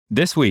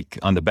This week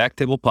on the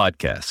Backtable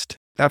Podcast.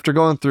 After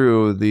going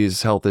through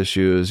these health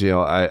issues,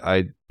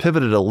 I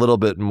pivoted a little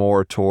bit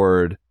more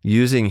toward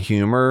using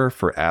humor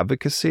for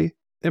advocacy,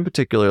 in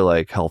particular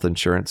like health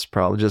insurance,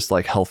 probably just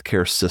like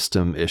healthcare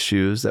system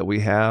issues that we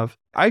have.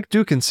 I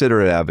do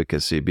consider it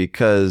advocacy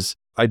because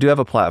I do have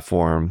a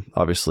platform.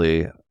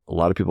 Obviously, a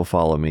lot of people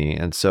follow me.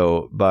 And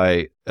so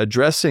by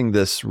addressing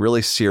this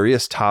really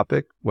serious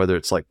topic, whether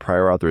it's like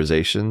prior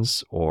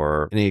authorizations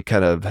or any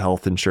kind of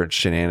health insurance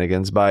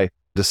shenanigans, by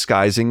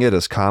disguising it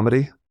as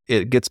comedy,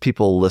 it gets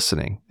people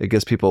listening, it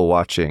gets people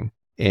watching,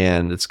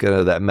 and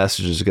that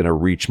message is gonna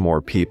reach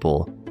more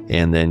people.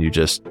 And then you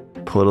just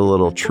put a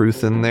little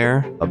truth in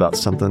there about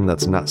something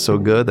that's not so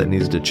good that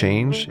needs to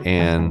change,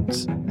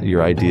 and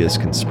your ideas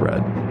can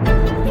spread.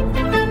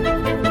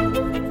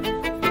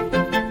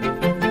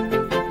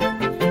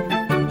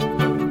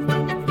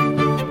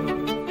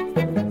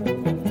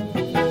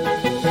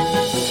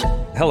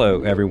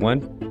 Hello,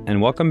 everyone,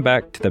 and welcome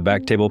back to the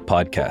Backtable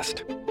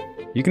Podcast.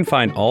 You can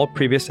find all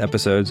previous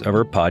episodes of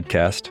our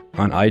podcast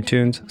on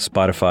iTunes,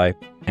 Spotify,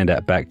 and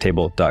at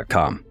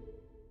backtable.com.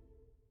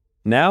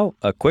 Now,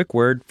 a quick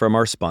word from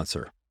our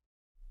sponsor.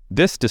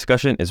 This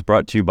discussion is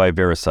brought to you by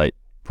Veracyte,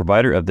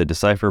 provider of the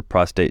Decipher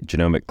Prostate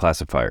Genomic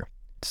Classifier.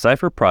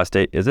 Decipher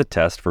Prostate is a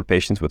test for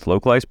patients with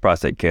localized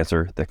prostate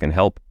cancer that can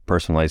help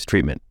personalize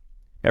treatment.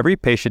 Every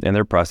patient and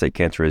their prostate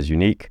cancer is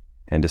unique,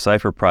 and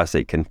Decipher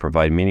Prostate can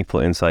provide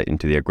meaningful insight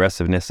into the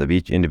aggressiveness of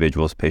each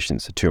individual's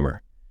patient's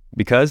tumor.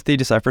 Because the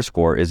Decipher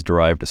score is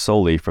derived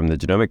solely from the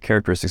genomic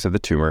characteristics of the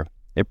tumor,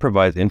 it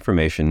provides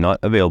information not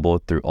available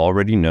through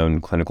already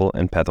known clinical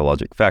and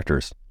pathologic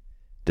factors.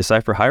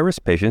 Decipher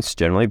high-risk patients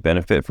generally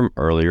benefit from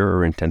earlier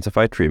or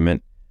intensified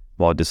treatment,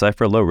 while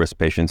Decipher low-risk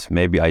patients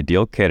may be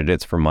ideal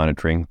candidates for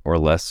monitoring or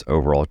less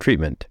overall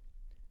treatment.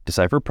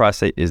 Decipher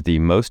Prostate is the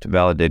most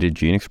validated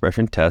gene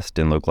expression test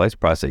in localized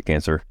prostate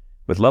cancer,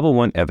 with level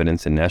 1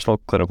 evidence in national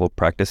clinical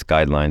practice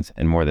guidelines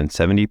and more than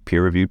 70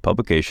 peer-reviewed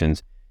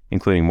publications,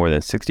 including more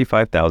than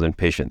 65,000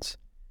 patients.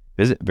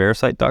 Visit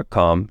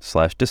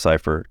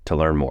Veracyte.com/Decipher to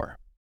learn more.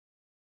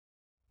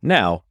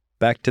 Now,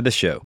 back to the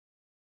show.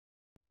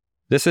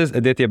 This is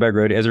Aditya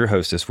Bagrodi as your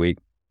host this week,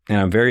 and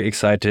I'm very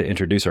excited to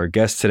introduce our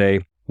guest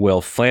today, Will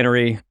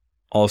Flanary,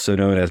 also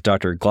known as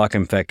Dr.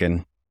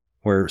 Glaucomflecken.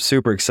 We're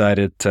super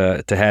excited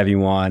to have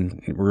you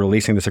on. We're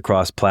releasing this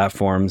across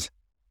platforms,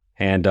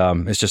 and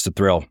it's just a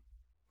thrill.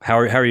 How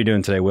are you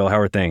doing today, Will? How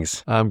are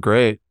things? I'm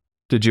great.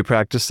 Did you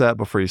practice that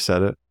before you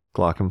said it?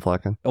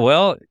 Glaucomflecken?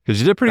 Well,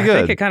 because you did pretty good. I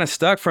think it kind of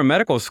stuck from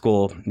medical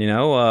school.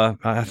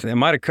 It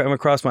might have come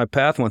across my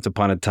path once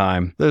upon a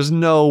time. There's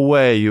no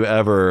way you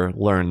ever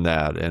learned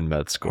that in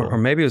med school. Or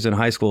maybe it was in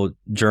high school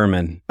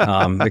German.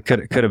 It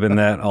could have been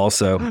that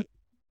also.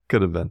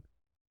 Could have been.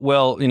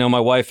 Well, my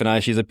wife and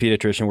I, she's a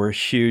pediatrician. We're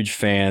huge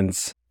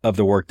fans of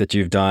the work that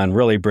you've done,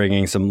 really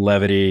bringing some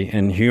levity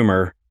and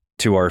humor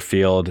to our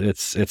field.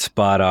 It's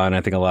spot on.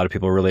 I think a lot of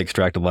people really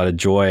extract a lot of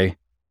joy.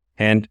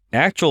 And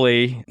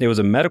actually, there was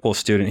a medical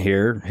student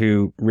here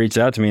who reached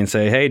out to me and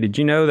said, "Hey, did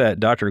you know that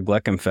Dr.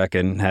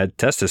 Glaucomflecken had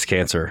testis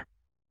cancer?"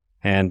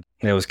 And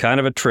it was kind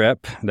of a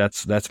trip.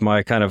 That's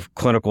my kind of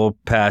clinical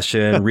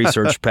passion,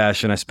 research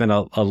passion. I spent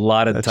a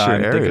lot of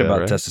time thinking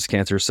about testis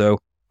cancer. So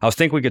I was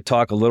thinking we could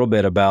talk a little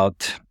bit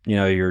about,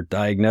 your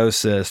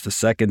diagnosis, the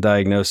second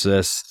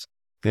diagnosis,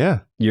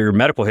 your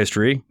medical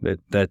history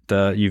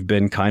that you've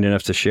been kind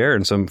enough to share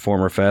in some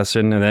form or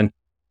fashion, and then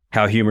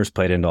how humor's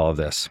played into all of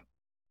this.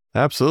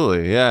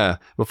 Absolutely. Yeah.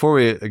 Before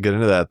we get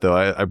into that, though,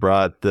 I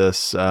brought this,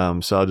 so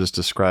I'll just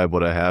describe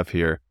what I have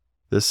here.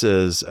 This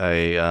is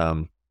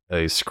a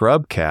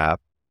scrub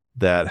cap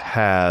that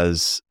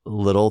has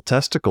little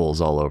testicles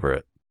all over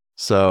it.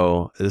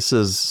 So this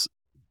is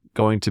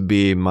going to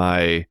be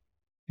my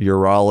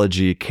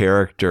urology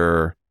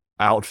character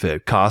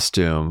outfit,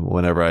 costume,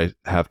 whenever I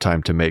have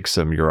time to make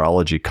some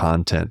urology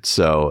content.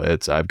 So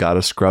I've got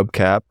a scrub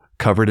cap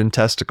covered in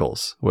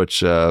testicles,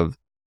 which, I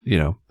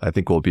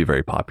think will be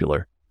very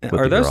popular.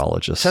 Are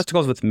those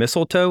testicles with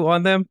mistletoe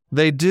on them?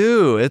 They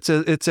do. It's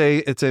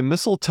a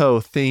mistletoe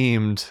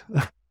themed.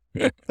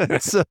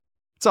 it's a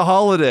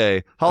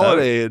holiday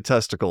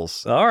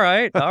testicles. All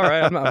right.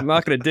 I'm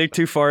not going to dig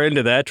too far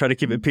into that. Try to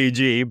keep it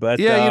PG. But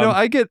yeah,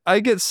 I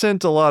get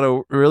sent a lot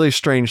of really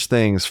strange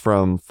things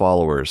from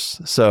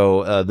followers.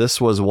 So this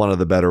was one of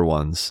the better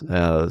ones.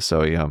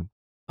 So yeah.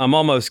 I'm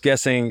almost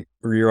guessing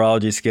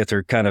urology skits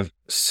are kind of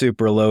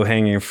super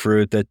low-hanging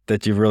fruit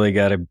that you've really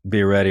got to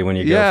be ready when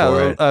you go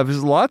for it.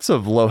 There's lots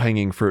of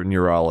low-hanging fruit in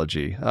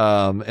urology.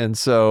 And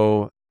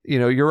so,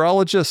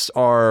 urologists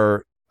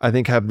I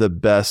think, have the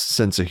best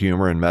sense of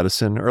humor in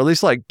medicine, or at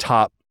least like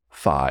top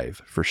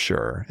 5 for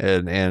sure.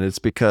 And it's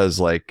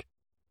because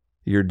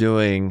you're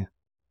doing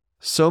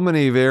so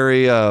many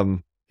very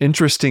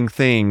interesting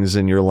things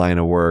in your line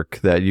of work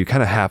that you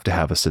kind of have to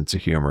have a sense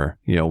of humor,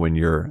 when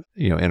you're,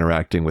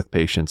 interacting with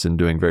patients and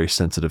doing very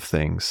sensitive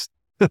things.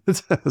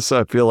 So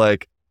I feel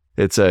like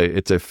it's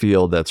a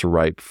field that's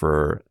ripe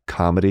for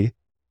comedy.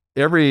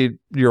 Every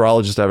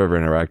urologist I've ever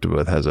interacted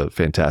with has a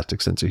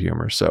fantastic sense of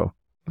humor. So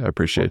I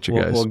appreciate you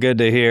guys. Well, good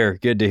to hear.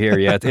 Good to hear.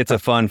 Yeah, it's a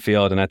fun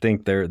field, and I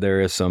think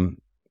there is some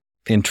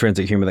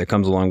intrinsic humor that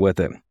comes along with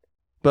it.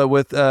 But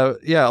with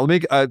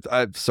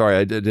I'm sorry,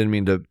 I didn't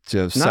mean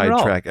to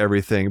sidetrack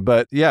everything.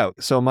 But yeah,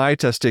 so my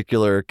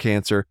testicular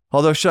cancer,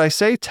 although should I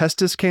say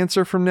testis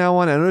cancer from now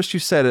on? I noticed you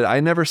said it.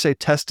 I never say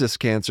testis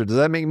cancer. Does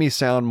that make me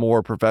sound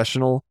more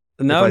professional?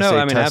 No,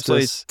 I mean,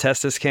 absolutely.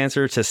 Testis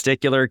cancer,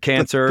 testicular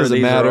cancer.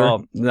 Doesn't matter.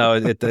 No,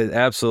 it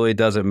absolutely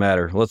doesn't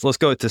matter. Let's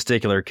go with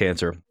testicular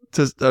cancer.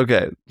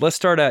 Okay. Let's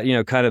start at,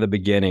 kind of the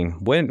beginning.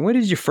 When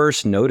did you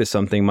first notice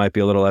something might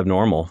be a little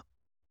abnormal?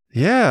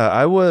 Yeah,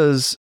 I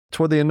was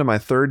toward the end of my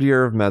third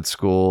year of med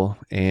school,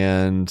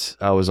 and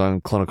I was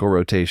on clinical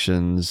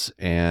rotations,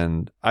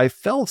 and I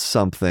felt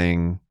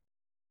something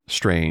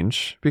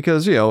strange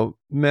because,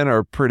 men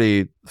are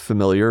pretty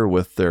familiar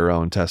with their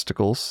own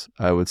testicles,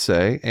 I would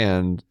say.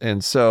 And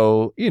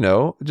so,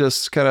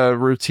 just kind of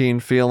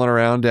routine feeling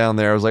around down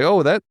there. I was like,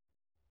 oh,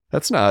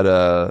 that's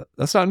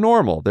not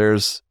normal.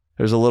 There's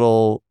a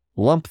little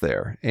lump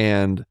there.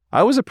 And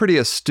I was a pretty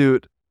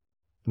astute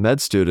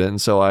med student,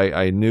 and so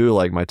I knew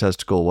like my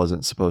testicle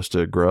wasn't supposed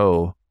to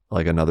grow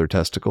like another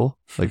testicle.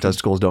 Like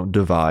testicles don't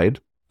divide.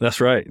 That's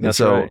right.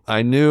 Right.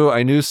 I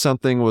knew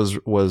something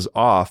was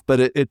off, but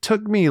it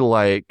took me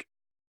like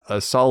a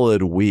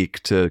solid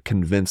week to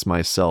convince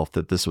myself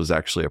that this was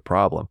actually a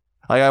problem.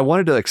 Like I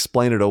wanted to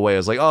explain it away. I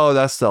was like, oh,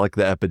 that's like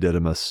the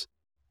epididymis.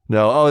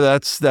 No, oh,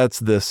 that's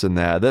this and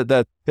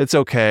that it's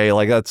okay.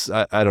 Like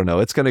I don't know.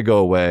 It's going to go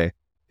away.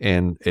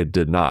 And it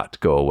did not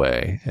go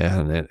away,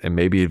 and it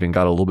maybe even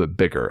got a little bit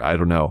bigger. I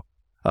don't know.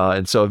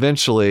 And so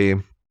eventually,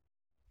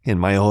 in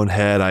my own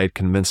head, I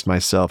convinced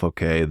myself,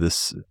 okay,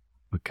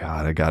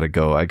 I gotta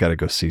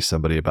go see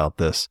somebody about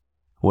this.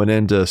 Went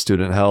into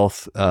student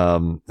health.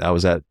 I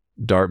was at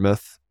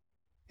Dartmouth,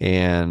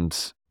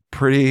 and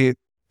it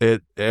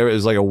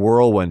was like a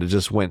whirlwind. It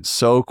just went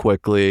so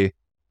quickly.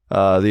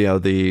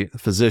 The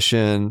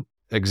physician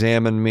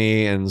examined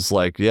me and was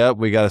like, "Yep,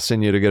 we got to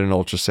send you to get an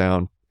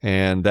ultrasound."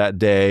 And that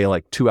day,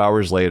 like 2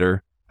 hours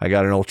later, I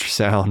got an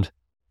ultrasound,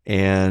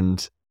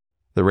 and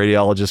the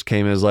radiologist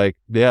came and was like,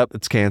 yep,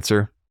 it's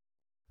cancer.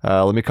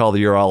 Let me call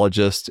the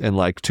urologist. And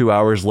like 2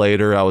 hours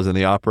later, I was in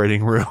the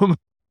operating room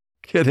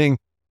getting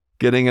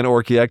an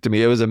orchiectomy.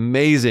 It was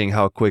amazing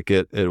how quick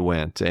it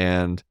went.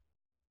 And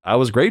I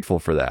was grateful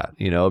for that,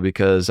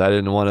 because I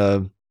didn't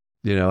want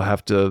to,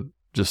 have to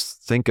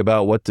just think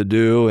about what to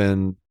do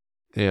and,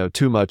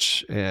 too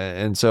much.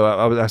 And so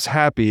I was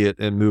happy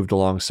it moved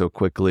along so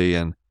quickly.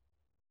 And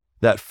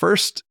that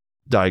first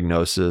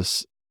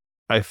diagnosis,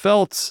 I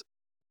felt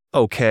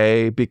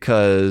okay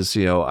because,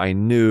 I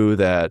knew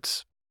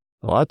that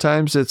a lot of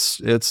times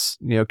it's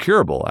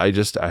curable. I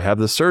have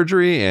the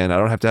surgery and I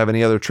don't have to have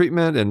any other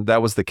treatment. And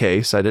that was the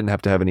case. I didn't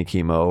have to have any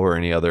chemo or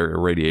any other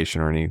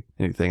radiation or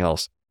anything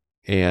else.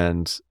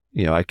 And,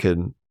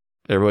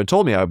 everyone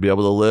told me I would be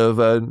able to live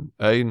a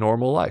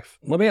normal life.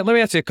 Let me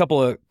ask you a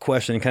couple of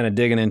questions, kind of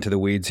digging into the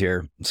weeds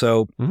here.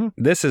 So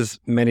This is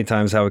many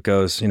times how it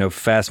goes,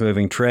 fast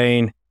moving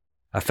train.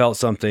 I felt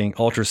something,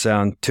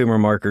 ultrasound, tumor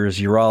markers,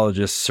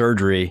 urologist,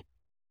 surgery.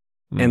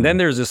 And then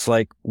there's this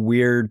like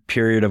weird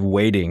period of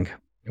waiting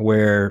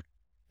where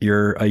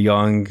you're a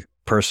young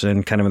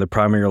person, kind of in the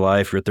prime of your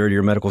life, you're a third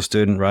year medical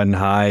student, riding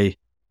high,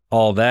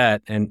 all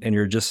that. And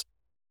you're just,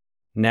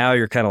 now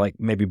you're kind of like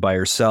maybe by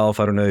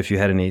yourself. I don't know if you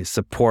had any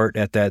support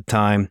at that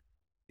time.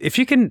 If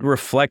you can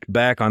reflect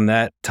back on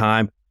that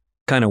time,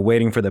 kind of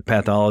waiting for the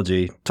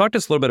pathology, talk to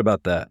us a little bit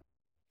about that.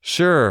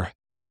 Sure.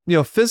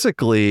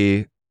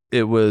 Physically,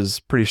 it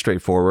was pretty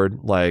straightforward.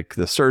 Like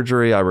the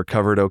surgery, I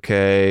recovered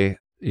okay.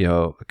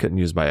 I couldn't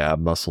use my ab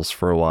muscles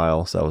for a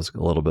while, so that was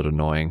a little bit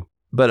annoying.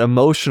 But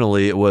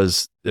emotionally, it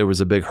was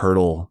a big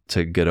hurdle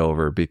to get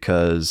over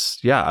because,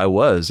 I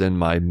was in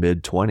my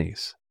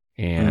mid-20s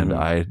and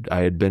I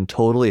had been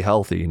totally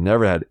healthy,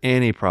 never had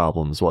any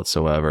problems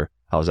whatsoever.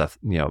 I was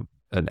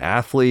an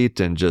athlete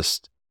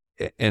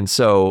and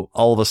so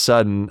all of a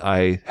sudden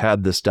I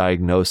had this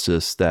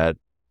diagnosis that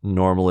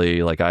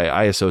normally, like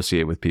I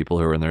associate with people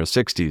who are in their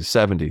 60s,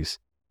 70s.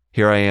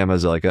 Here I am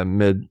as like a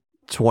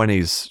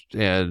mid-20s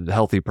and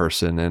healthy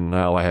person, and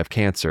now I have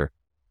cancer.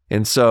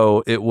 And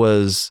so there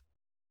was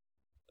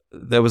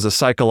a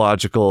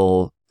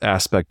psychological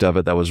aspect of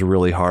it that was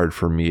really hard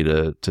for me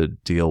to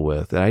deal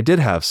with. And I did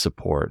have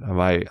support.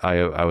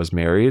 I was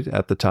married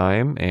at the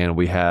time, and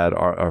we had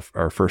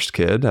our first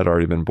kid had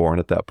already been born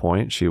at that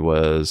point. She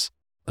was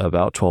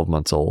about 12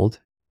 months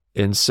old.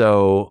 And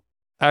so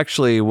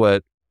actually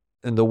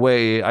the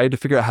way I had to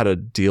figure out how to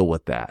deal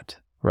with that,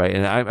 right?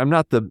 And I'm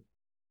not the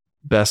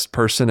best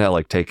person at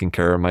like taking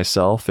care of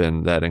myself,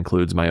 and that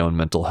includes my own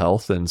mental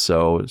health. And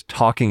so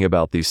talking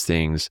about these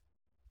things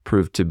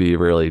proved to be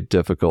really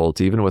difficult,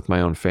 even with my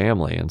own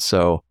family. And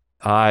so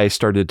I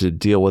started to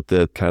deal with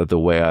it kind of the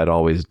way I'd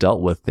always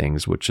dealt with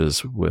things, which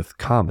is with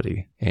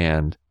comedy.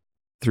 And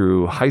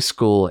through high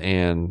school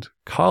and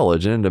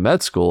college and into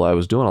med school, I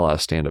was doing a lot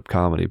of stand-up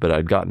comedy, but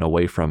I'd gotten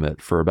away from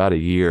it for about a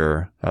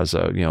year as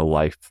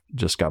life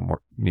just got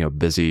more,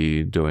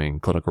 busy doing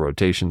clinical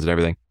rotations and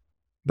everything.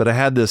 But I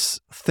had this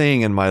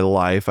thing in my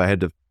life I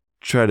had to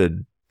try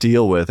to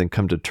deal with and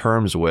come to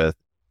terms with.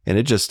 And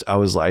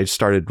I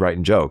started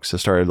writing jokes. I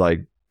started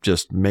like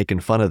just making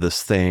fun of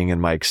this thing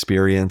and my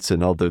experience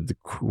and all the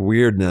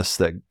weirdness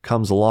that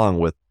comes along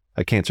with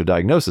a cancer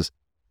diagnosis.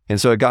 And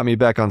so it got me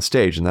back on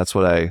stage. And that's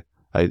what I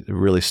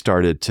really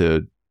started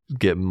to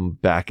get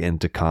back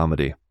into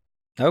comedy.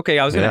 Okay.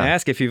 I was going to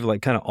ask if you've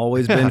like kind of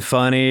always been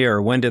funny,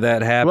 or when did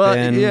that happen?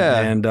 Well,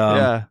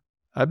 yeah.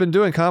 I've been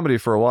doing comedy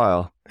for a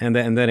while. And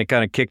then it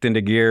kind of kicked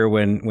into gear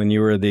when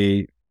you were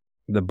the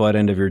butt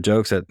end of your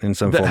jokes in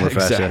some form or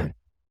fashion.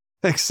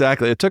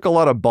 Exactly. It took a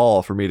lot of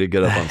ball for me to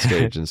get up on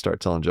stage and start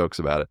telling jokes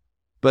about it.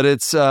 But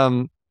it's,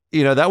 that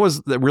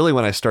was really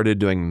when I started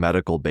doing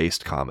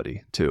medical-based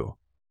comedy too.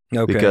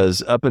 Okay.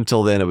 Because up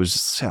until then, it was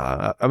just,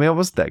 I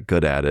wasn't that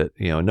good at it.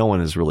 No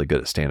one is really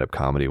good at stand-up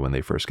comedy when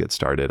they first get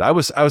started. I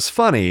was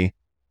funny,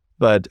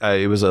 but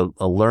it was a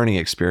learning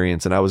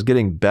experience, and I was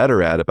getting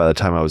better at it by the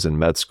time I was in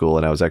med school,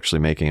 and I was actually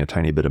making a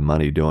tiny bit of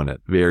money doing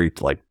it. Very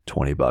like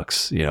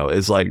 $20,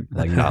 it's like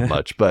not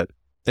much, but.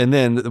 And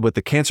then with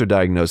the cancer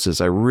diagnosis,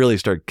 I really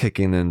started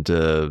kicking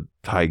into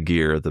high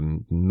gear,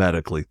 the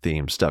medically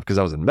themed stuff, because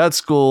I was in med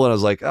school and I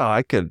was like, oh,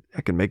 I could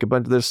make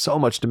there's so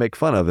much to make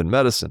fun of in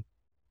medicine.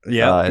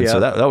 Yeah. So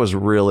that was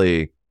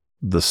really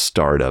the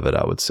start of it,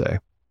 I would say.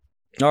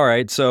 All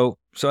right. So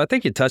I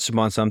think you touched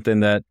upon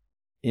something that,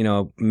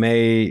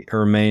 may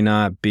or may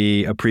not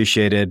be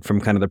appreciated from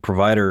kind of the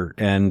provider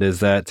end, is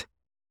that,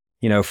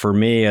 for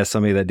me, as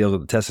somebody that deals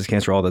with testis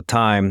cancer all the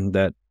time,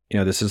 that,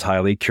 this is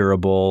highly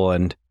curable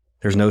and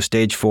there's no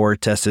stage 4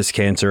 testis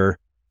cancer.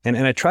 And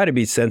I try to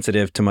be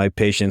sensitive to my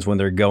patients when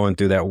they're going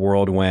through that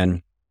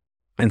whirlwind,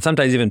 and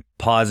sometimes even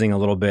pausing a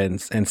little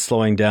bit and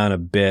slowing down a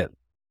bit.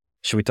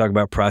 Should we talk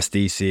about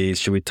prostheses?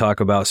 Should we talk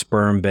about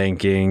sperm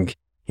banking?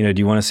 Do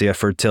you want to see a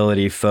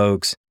fertility,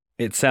 folks?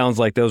 It sounds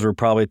like those were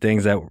probably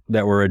things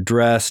that were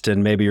addressed,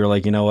 and maybe you're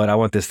like, you know what, I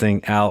want this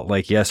thing out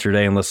like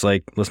yesterday, and let's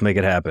make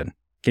it happen.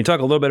 Can you talk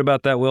a little bit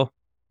about that, Will?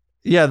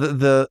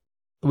 Yeah,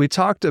 we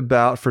talked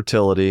about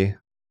fertility.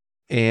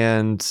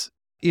 And,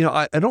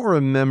 I don't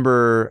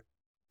remember,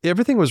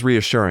 everything was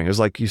reassuring. It was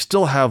like, you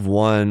still have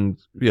one,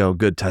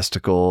 good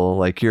testicle,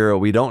 like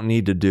we don't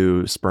need to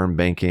do sperm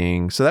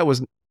banking. So that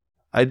was,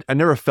 I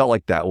never felt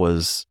like that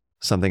was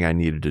something I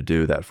needed to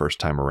do that first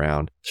time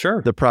around.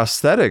 Sure. The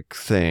prosthetic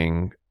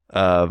thing,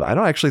 I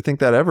don't actually think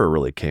that ever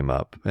really came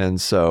up.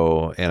 And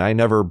I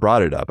never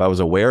brought it up. I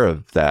was aware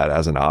of that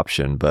as an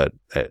option, but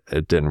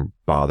it didn't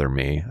bother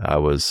me. I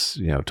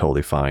was,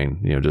 totally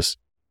fine, just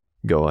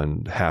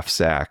going half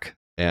sack.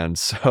 And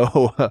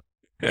so,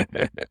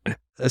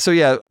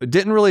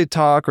 didn't really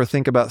talk or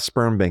think about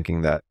sperm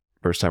banking that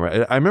first time.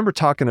 I remember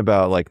talking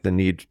about like the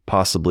need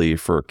possibly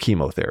for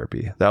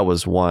chemotherapy. That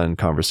was one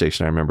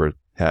conversation I remember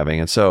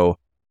having.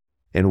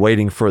 And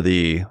waiting for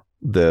the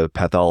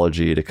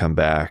pathology to come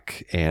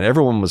back, and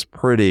everyone was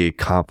pretty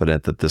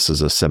confident that this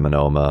is a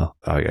seminoma.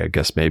 I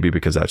guess maybe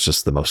because that's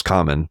just the most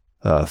common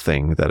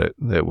thing that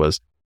it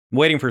was.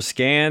 Waiting for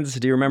scans.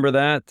 Do you remember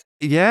that?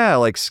 Yeah,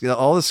 like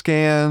all the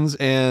scans.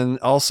 And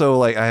also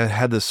like I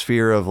had this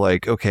fear of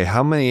like, okay,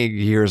 how many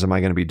years am I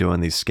going to be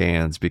doing these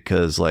scans?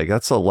 Because like,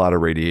 that's a lot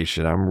of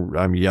radiation.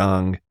 I'm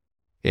young,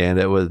 and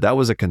that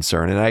was a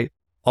concern. And I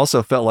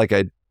also felt like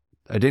I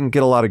didn't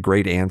get a lot of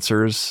great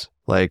answers,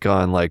 like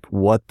on like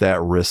what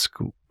that risk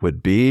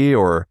would be,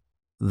 or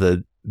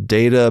the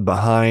data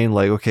behind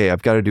like, okay,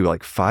 I've got to do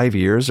like 5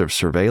 years of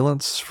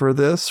surveillance for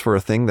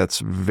a thing that's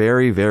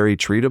very, very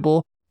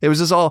treatable. It was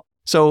just all,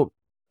 so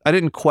I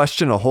didn't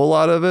question a whole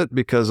lot of it,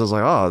 because I was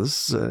like, oh,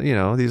 this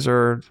is, these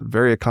are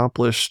very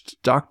accomplished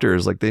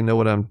doctors. Like they know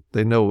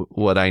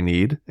what I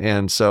need.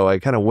 And so I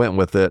kind of went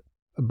with it.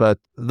 But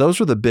those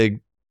were the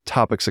big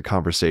topics of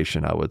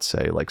conversation, I would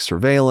say, like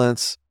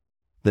surveillance,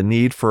 the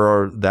need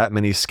for that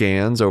many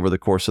scans over the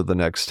course of the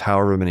next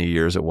however many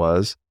years it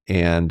was,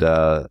 and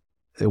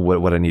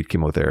what I need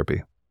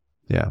chemotherapy.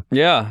 Yeah.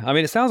 Yeah. I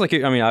mean, it sounds like,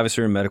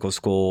 obviously you're in medical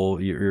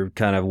school, you're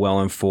kind of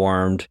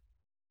well-informed,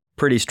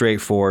 pretty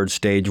straightforward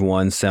stage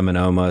 1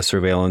 seminoma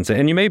surveillance.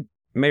 And you may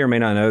or may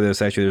not know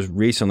this, actually,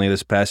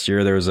 this past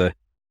year, there was a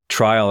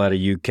trial out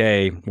of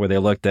UK where they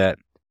looked at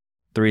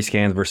 3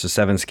 scans versus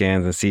 7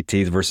 scans and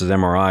CTs versus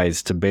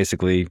MRIs to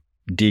basically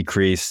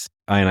decrease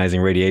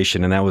ionizing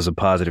radiation. And that was a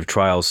positive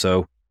trial.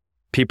 So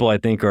people, I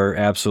think, are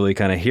absolutely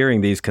kind of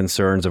hearing these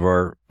concerns of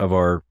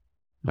our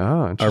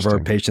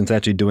patients,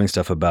 actually doing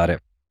stuff about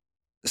it.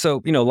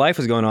 So, life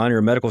is going on. You're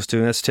a medical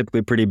student. That's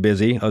typically pretty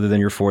busy, other than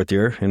your 4th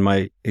year, in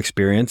my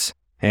experience.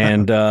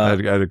 And I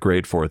had a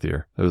great 4th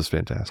year. It was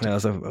fantastic.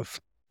 That was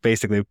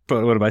basically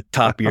one of my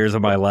top years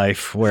of my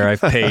life, where I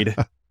paid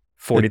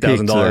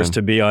 $40,000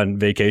 to be on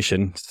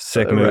vacation.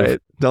 Sick move. Right.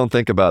 Don't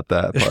think about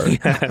that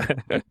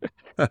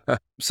part.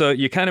 So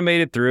you kind of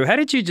made it through. How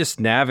did you just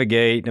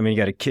navigate? You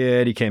got a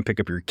kid. You can't pick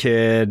up your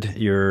kid.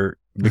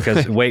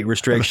 Because weight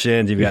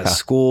restrictions. You've got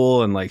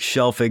school and like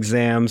shelf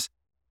exams.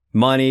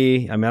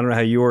 Money. I don't know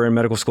how you were in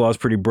medical school. I was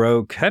pretty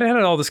broke. How did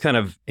all this kind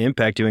of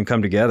impact you and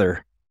come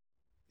together?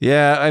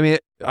 Yeah,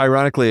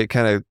 ironically, it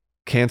kind of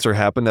cancer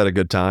happened at a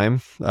good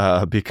time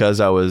because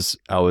I was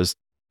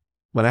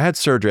when I had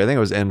surgery, I think I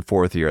was in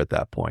fourth year at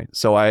that point.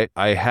 So I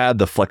had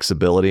the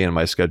flexibility in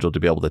my schedule to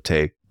be able to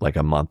take like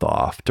a month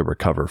off to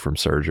recover from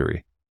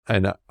surgery.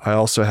 And I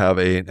also have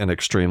an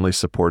extremely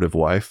supportive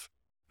wife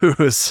who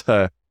is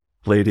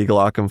Lady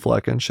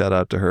Glaucomflecken. Shout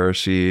out to her.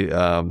 She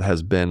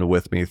has been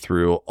with me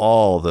through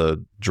all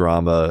the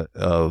drama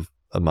of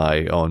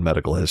my own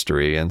medical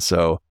history. And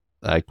so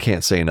I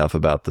can't say enough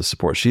about the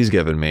support she's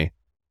given me.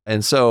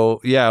 And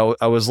so, yeah,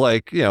 I was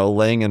like,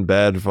 laying in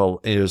bed.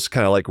 It was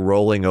kind of like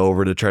rolling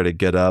over to try to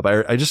get up.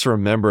 I just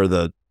remember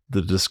the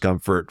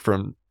discomfort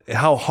from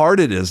how hard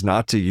it is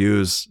not to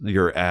use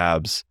your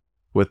abs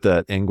with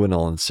that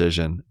inguinal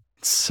incision.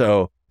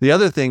 So the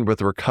other thing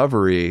with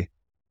recovery,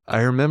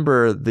 I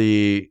remember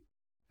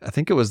I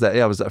think it was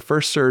that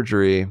first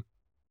surgery.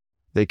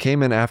 They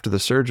came in after the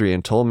surgery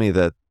and told me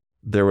that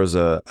there was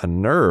a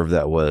nerve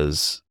that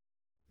was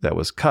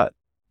cut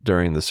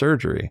during the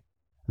surgery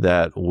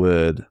that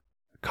would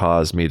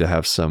cause me to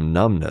have some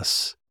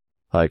numbness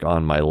like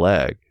on my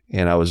leg.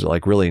 And I was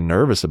like really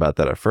nervous about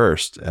that at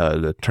first.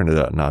 It turned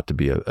out not to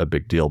be a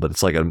big deal, but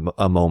it's like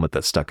a moment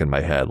that stuck in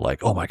my head,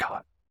 like, oh my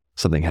God,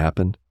 something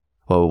happened.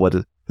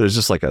 Well, there's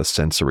just like a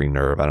sensory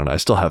nerve. I don't know. I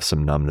still have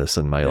some numbness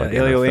in my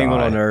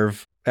ilioinguinal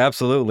nerve.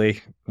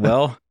 Absolutely.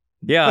 Well,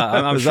 yeah,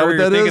 I'm sure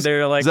you're thinking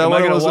there, like, am I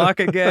going to walk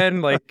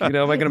again? Like, am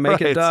I going to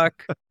make it,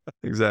 doc?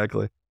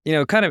 Exactly.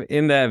 Kind of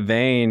in that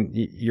vein,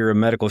 you're a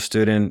medical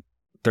student,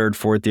 third,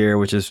 fourth year,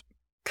 which is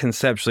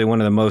conceptually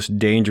one of the most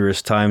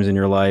dangerous times in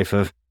your life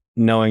of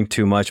knowing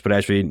too much, but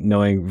actually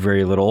knowing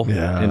very little,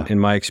 in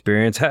my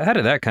experience. How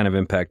did that kind of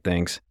impact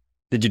things?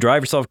 Did you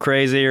drive yourself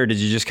crazy, or did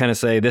you just kind of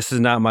say, this is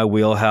not my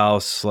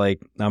wheelhouse?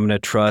 Like, I'm going to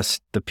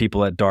trust the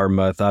people at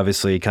Dartmouth,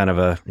 obviously kind of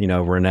a,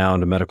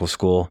 renowned medical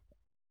school.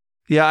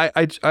 Yeah,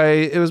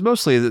 it was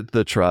mostly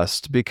the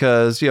trust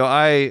because,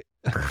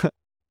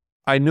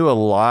 I knew a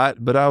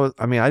lot, but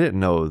I didn't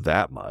know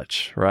that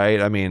much,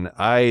 right? I mean,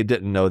 I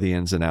didn't know the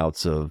ins and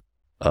outs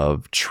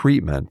of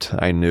treatment.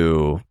 I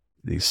knew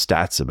these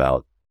stats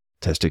about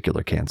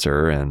testicular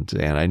cancer and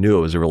I knew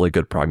it was a really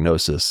good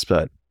prognosis,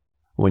 but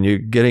when you're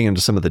getting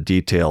into some of the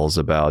details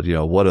about,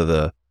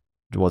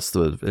 what's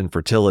the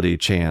infertility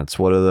chance?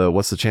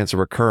 What's the chance of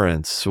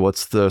recurrence?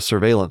 What's the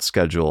surveillance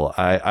schedule?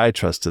 I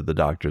trusted the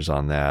doctors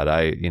on that.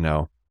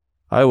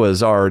 I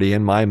was already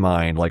in my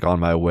mind, like on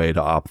my way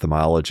to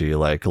ophthalmology,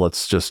 like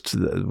that's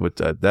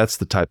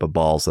the type of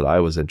balls that I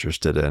was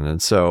interested in.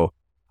 And so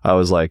I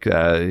was like,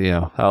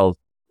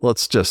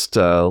 let's just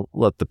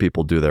let the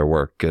people do their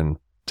work and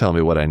tell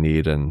me what I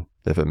need. And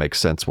if it makes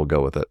sense, we'll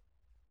go with it.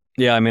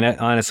 Yeah, I mean,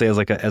 honestly,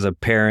 as a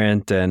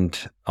parent and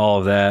all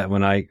of that,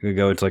 when I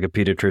go into like a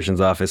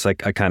pediatrician's office,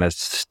 like I kind of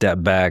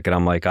step back and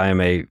I'm like, I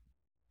am a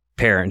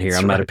parent here.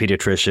 I'm not a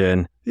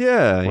pediatrician.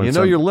 Yeah,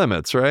 your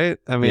limits, right?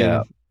 I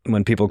mean,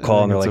 when people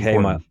call and they're like,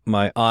 important. Hey,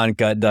 my aunt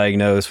got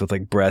diagnosed with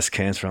like breast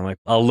cancer. I'm like,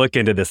 I'll look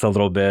into this a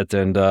little bit,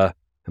 and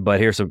but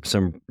here's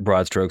some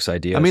broad strokes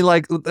ideas. I mean,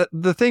 like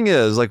the thing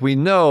is, like we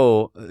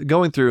know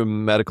going through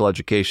medical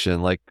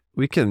education, like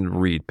we can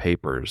read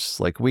papers,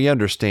 like we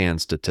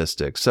understand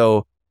statistics.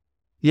 So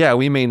yeah,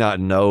 we may not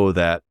know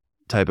that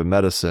type of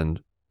medicine,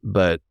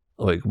 but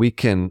like we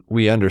can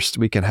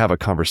have a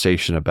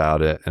conversation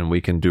about it, and we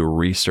can do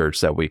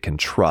research that we can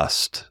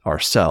trust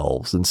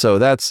ourselves. And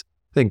so I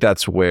think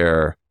that's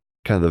where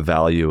kind of the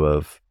value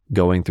of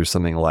going through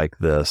something like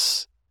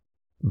this,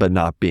 but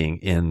not being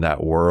in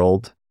that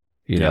world,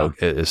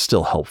 is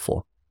still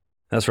helpful.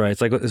 That's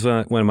right. It's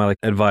when my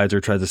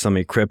advisor tries to sell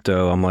me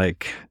crypto, I'm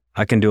like,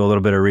 I can do a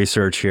little bit of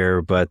research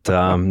here, but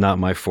not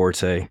my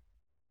forte.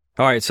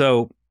 All right.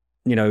 So,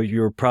 you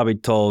were probably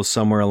told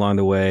somewhere along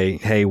the way,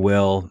 hey,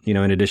 Will, in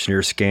addition to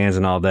your scans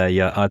and all that,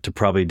 you ought to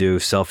probably do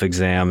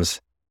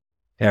self-exams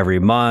every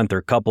month or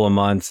a couple of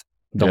months.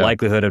 The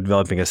likelihood of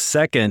developing a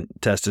second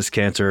testis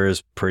cancer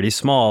is pretty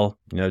small,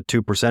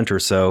 2% or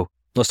so.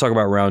 Let's talk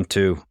about round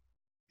 2.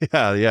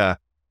 Yeah.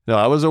 No,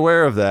 I was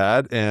aware of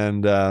that.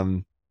 And,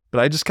 but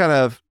I just kind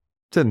of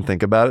didn't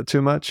think about it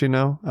too much,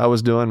 I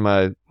was doing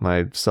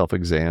my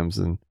self-exams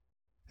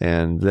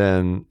and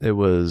then it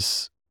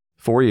was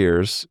 4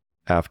 years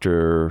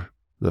after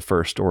the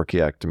first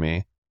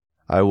orchiectomy.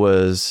 I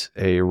was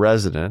a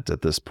resident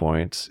at this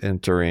point,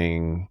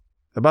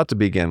 about to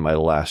begin my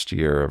last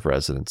year of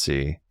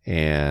residency.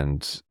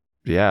 And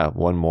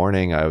one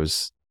morning I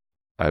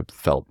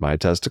felt my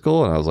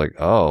testicle and I was like,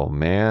 oh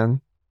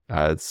man,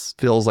 it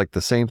feels like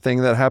the same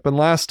thing that happened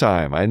last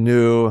time. I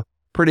knew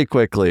pretty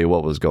quickly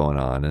what was going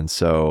on. And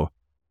so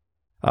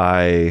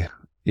I,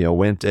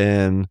 went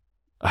in,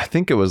 I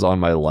think it was on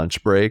my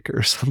lunch break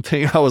or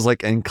something. I was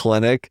like in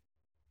clinic.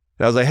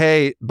 I was like,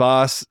 hey,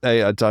 boss,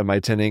 I done my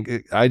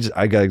attending. I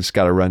just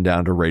got to run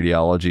down to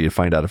radiology to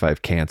find out if I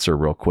have cancer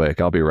real quick.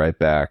 I'll be right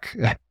back.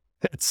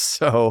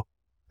 So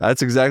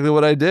that's exactly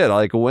what I did.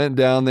 I went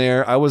down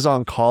there. I was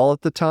on call at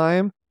the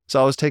time,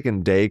 so I was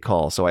taking day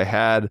call. So I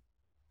had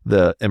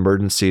the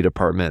emergency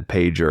department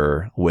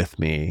pager with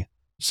me.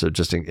 So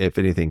just if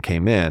anything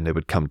came in, it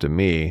would come to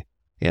me.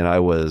 And I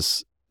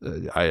was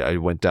I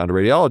went down to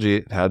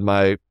radiology, had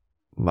my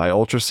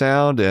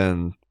ultrasound,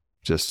 and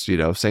just,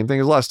 same thing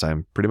as last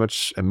time, pretty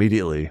much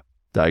immediately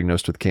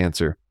diagnosed with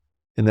cancer.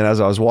 And then as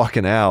I was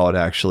walking out,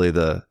 actually,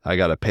 I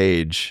got a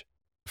page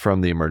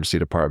from the emergency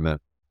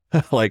department.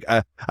 Like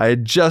I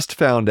had just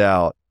found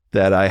out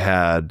that I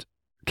had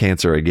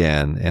cancer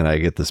again, and I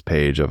get this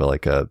page of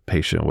like a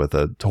patient with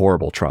a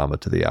horrible trauma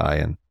to the eye,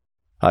 and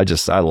I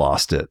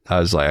lost it. I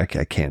was like,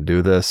 I can't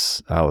do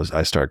this.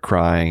 I started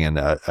crying,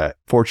 and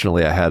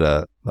fortunately I had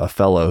a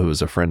fellow who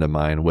was a friend of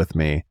mine with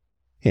me,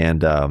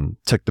 and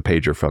took the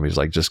pager from me. He's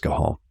like, just go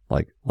home.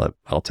 Like,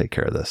 I'll take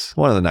care of this.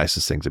 One of the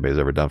nicest things anybody's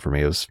ever done for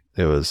me. It was,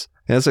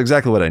 and that's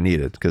exactly what I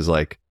needed. Cause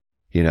like,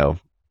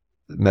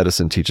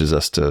 medicine teaches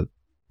us to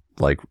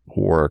like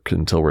work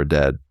until we're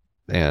dead.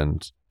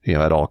 And,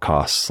 at all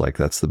costs, like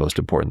that's the most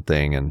important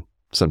thing. And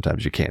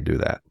sometimes you can't do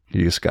that.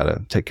 You just got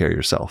to take care of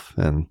yourself.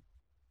 And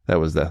that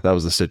was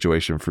the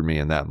situation for me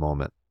in that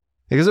moment,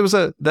 because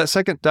that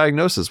second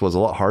diagnosis was a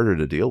lot harder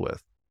to deal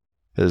with.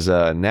 Because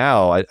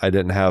now I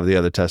didn't have the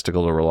other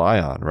testicle to rely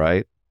on,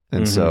 right?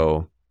 And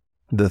so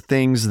the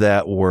things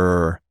that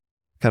were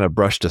kind of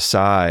brushed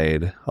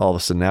aside, all of a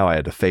sudden now I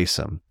had to face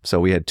them. So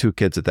we had 2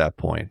 kids at that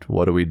point.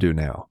 What do we do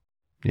now?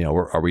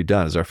 Are we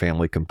done? Is our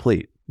family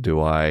complete?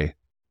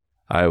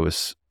 I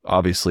was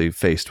obviously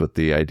faced with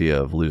the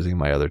idea of losing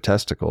my other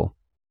testicle.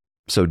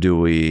 So do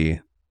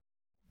we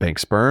bank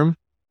sperm?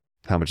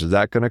 How much is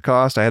that going to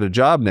cost? I had a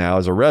job now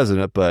as a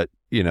resident, but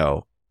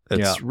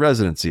it's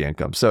residency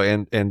income. So,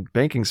 and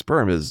banking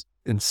sperm is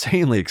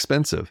insanely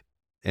expensive.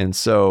 And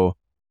so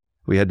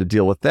we had to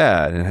deal with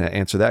that and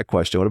answer that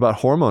question. What about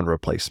hormone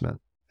replacement?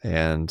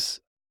 And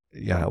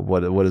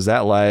what is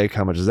that like?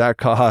 How much does that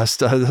cost?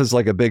 That was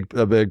like a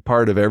big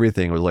part of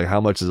everything was like,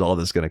 how much is all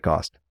this going to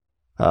cost?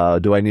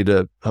 Do I need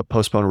to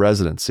postpone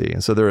residency?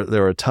 And so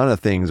there were a ton of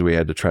things we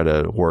had to try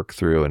to work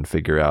through and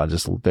figure out,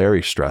 just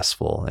very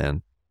stressful.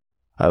 And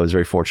I was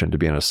very fortunate to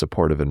be in a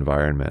supportive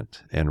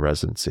environment in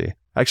residency.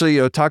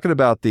 Actually, talking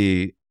about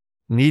the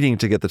needing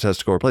to get the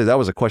testicle replaced, that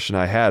was a question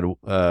I had,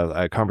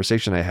 a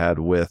conversation I had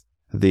with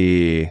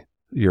the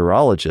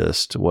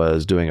urologist,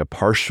 was doing a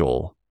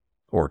partial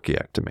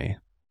orchiectomy.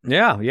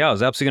 Yeah. I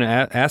was absolutely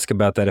going to ask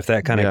about that if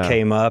that kind of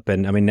came up.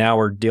 And I mean, now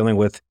we're dealing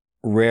with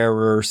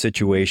rarer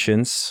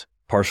situations,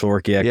 partial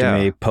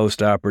orchiectomy,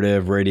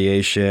 post-operative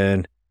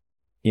radiation.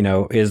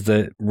 Is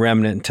the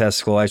remnant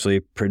testicle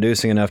actually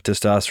producing enough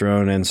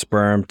testosterone and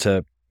sperm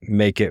to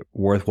make it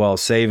worthwhile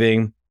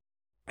saving?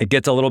 It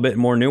gets a little bit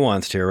more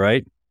nuanced here,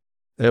 right?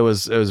 It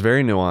was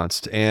very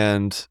nuanced.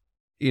 And,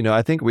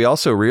 I think we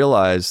also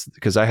realized,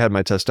 because I had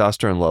my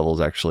testosterone levels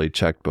actually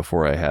checked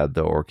before I had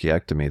the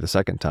orchiectomy the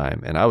second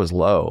time, and I was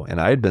low, and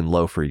I had been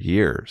low for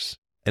years,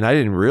 and I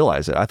didn't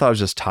realize it. I thought I was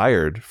just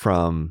tired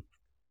from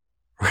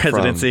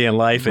residency and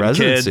life and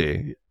residency.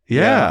 Kid.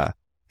 Yeah.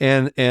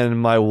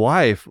 And my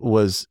wife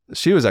was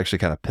actually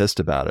kind of pissed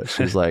about it.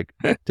 She was like,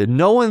 did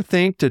no one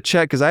think to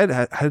check? Because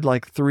I had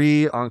like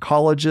 3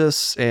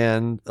 oncologists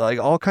and like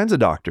all kinds of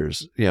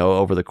doctors,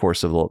 over the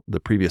course of the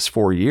previous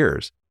 4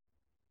 years.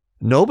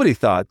 Nobody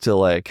thought to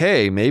like,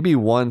 hey, maybe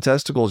one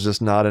testicle is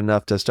just not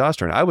enough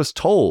testosterone. I was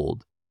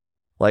told,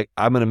 like,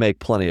 I'm going to make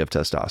plenty of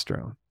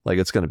testosterone. Like,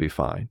 it's going to be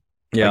fine.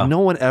 Yeah. Like, no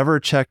one ever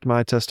checked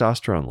my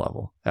testosterone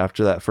level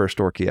after that first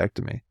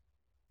orchiectomy.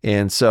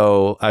 And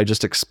so I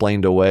just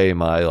explained away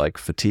my like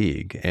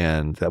fatigue,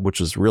 and which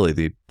was really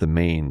the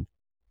main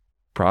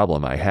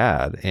problem I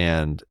had,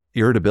 and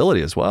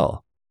irritability as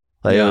well.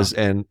 Like it was,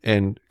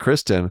 and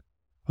Kristen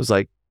was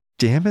like,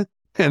 damn it.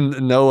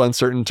 And no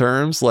uncertain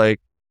terms, like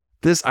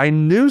this, I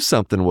knew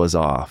something was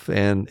off.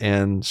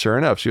 And sure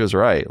enough, she was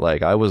right.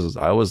 Like I was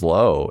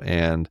low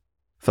and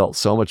felt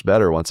so much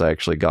better once I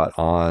actually got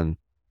on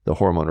the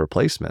hormone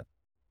replacement.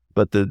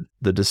 But the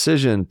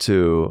decision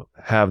to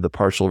have the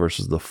partial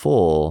versus the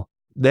full,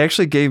 they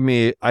actually gave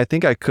me, I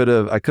think I could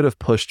have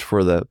pushed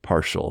for the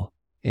partial,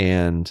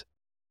 and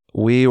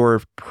we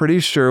were pretty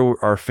sure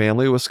our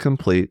family was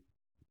complete.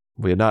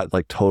 We had not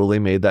like totally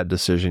made that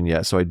decision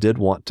yet. So I did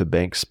want to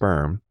bank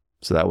sperm.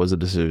 So that was a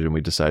decision we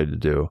decided to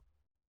do.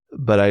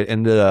 But I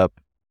ended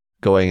up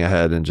going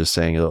ahead and just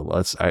saying,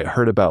 I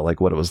heard about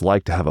like what it was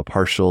like to have a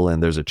partial,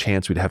 and there's a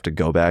chance we'd have to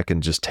go back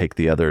and just take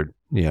the other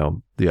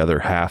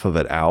half of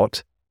it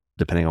out,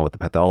 depending on what the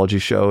pathology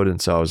showed.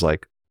 And so I was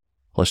like,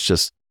 let's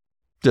just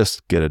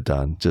get it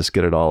done. Just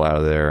get it all out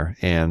of there.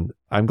 And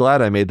I'm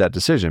glad I made that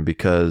decision,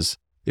 because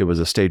it was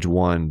a stage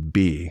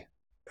 1B,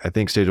 I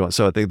think stage 1.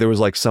 So I think there was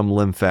like some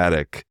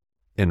lymphatic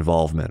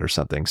involvement or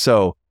something.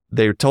 So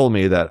they told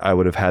me that I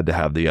would have had to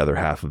have the other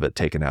half of it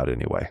taken out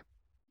anyway,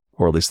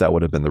 or at least that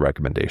would have been the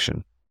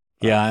recommendation.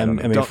 Yeah,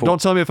 don't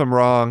tell me if I'm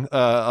wrong.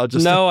 I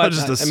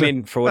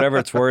mean, for whatever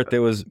it's worth, it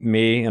was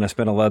me, and I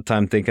spent a lot of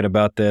time thinking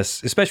about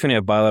this. Especially when you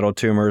have bilateral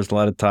tumors, a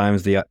lot of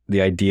times the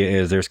idea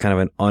is there's kind of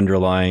an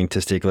underlying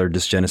testicular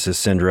dysgenesis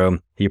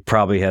syndrome. You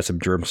probably had some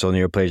germ cell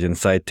neoplasia in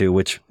situ,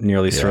 which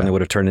nearly certainly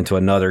would have turned into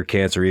another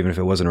cancer, even if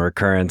it wasn't a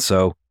recurrence.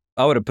 So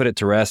I would have put it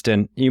to rest.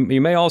 And you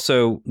may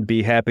also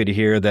be happy to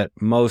hear that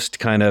most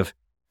kind of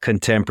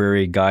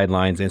contemporary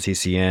guidelines,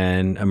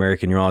 NCCN,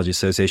 American Urology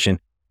Association,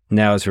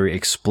 now is very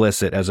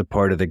explicit as a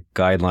part of the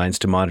guidelines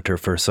to monitor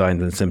for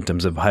signs and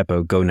symptoms of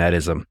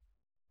hypogonadism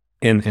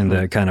in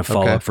the kind of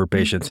follow-up for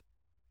patients.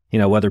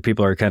 Whether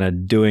people are kind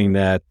of doing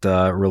that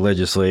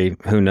religiously,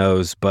 who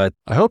knows? But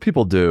I hope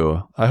people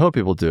do.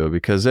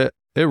 Because it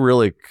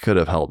really could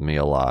have helped me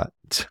a lot.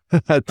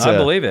 I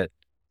believe it.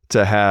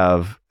 To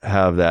have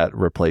that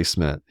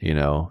replacement,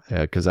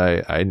 because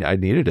I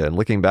needed it. And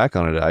looking back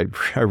on it,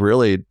 I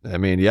really,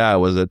 I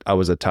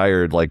was a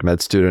tired like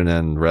med student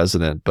and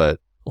resident, but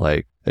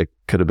like it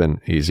could have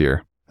been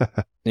easier.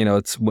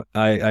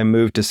 I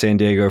moved to San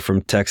Diego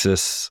from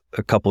Texas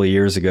a couple of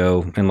years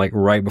ago, and like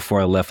right before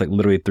I left, like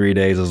literally 3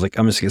 days, I was like,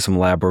 I'm just gonna get some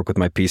lab work with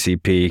my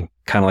PCP,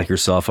 kind of like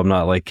yourself. I'm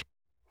not like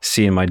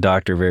seeing my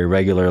doctor very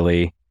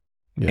regularly,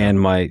 and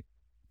my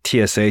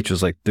TSH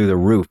was like through the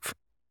roof.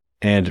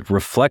 And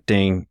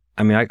reflecting,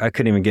 I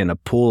couldn't even get in a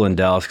pool in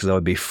Dallas because I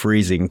would be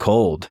freezing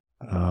cold.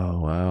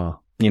 Oh, wow.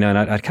 And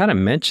I kind of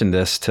mentioned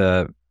this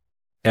to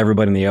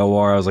everybody in the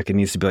OR. I was like, it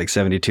needs to be like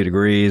 72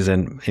 degrees.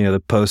 And,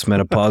 the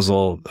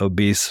postmenopausal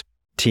obese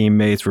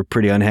teammates were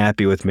pretty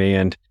unhappy with me.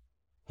 And,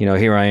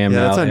 here I am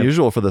now. That's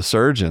unusual for the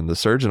surgeon. The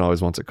surgeon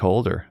always wants it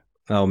colder.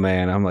 Oh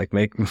man, I'm like,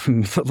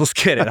 let's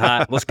get it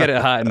hot. Let's get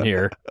it hot in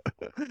here.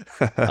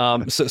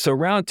 So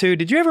round two,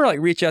 did you ever like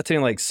reach out to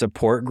any like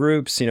support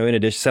groups? In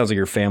addition, sounds like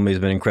your family's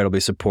been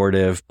incredibly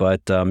supportive,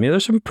 but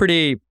there's some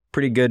pretty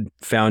good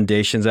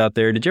foundations out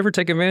there. Did you ever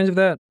take advantage of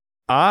that?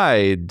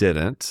 I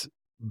didn't,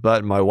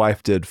 but my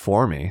wife did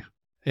for me,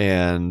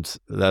 and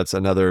that's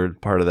another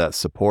part of that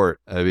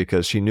support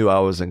because she knew I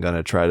wasn't going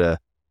to try to.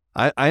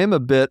 I am a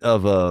bit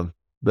of a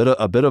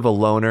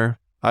loner.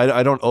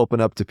 I don't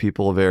open up to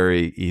people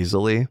very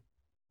easily.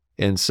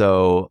 And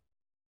so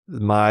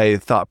my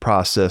thought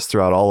process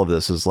throughout all of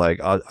this is like,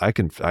 I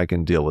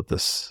can deal with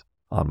this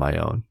on my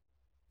own.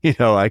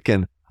 I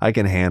can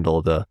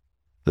handle the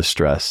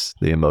stress,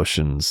 the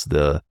emotions,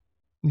 the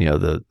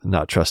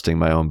not trusting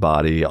my own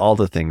body, all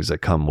the things that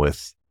come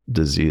with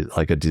disease,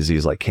 like a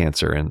disease like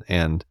cancer.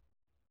 And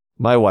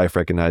my wife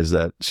recognized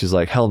that. She's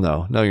like, hell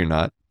no, you're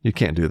not. You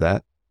can't do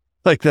that.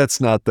 Like,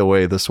 that's not the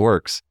way this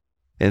works.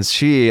 And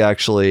she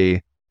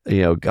actually,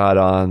 got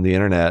on the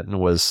internet and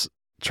was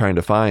trying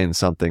to find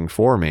something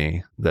for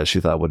me that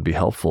she thought would be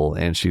helpful.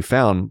 And she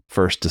found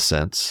First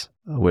Descents,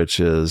 which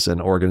is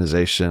an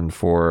organization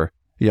for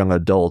young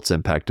adults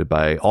impacted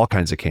by all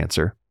kinds of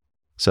cancer.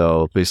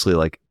 So basically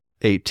like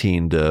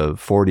 18 to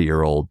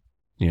 40-year-old,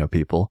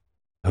 people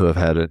who have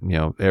had,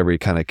 every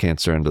kind of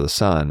cancer under the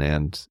sun.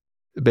 And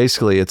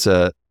basically it's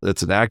an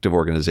active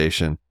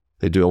organization.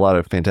 They do a lot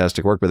of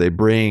fantastic work, but they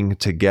bring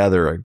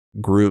together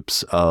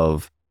groups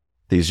of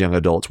these young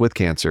adults with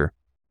cancer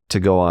to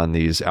go on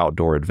these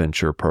outdoor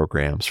adventure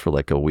programs for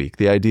like a week.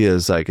 The idea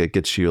is like it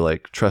gets you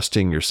like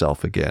trusting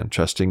yourself again,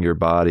 trusting your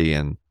body,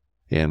 and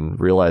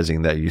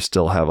realizing that you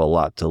still have a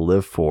lot to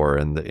live for,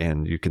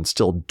 and you can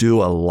still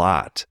do a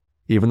lot.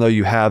 Even though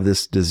you have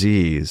this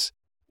disease,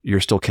 you're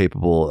still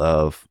capable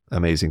of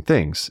amazing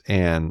things.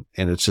 And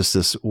it's just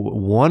this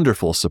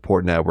wonderful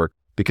support network,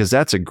 because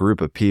that's a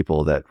group of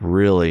people that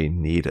really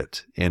need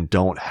it and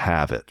don't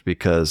have it,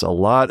 because a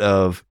lot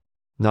of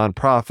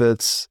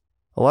nonprofits,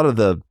 a lot of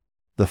the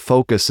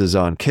focus is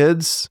on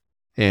kids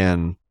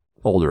and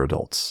older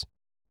adults,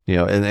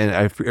 and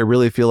I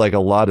really feel like a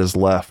lot is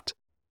left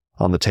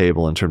on the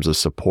table in terms of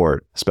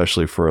support,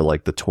 especially for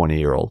like the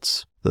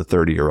 20-year-olds, the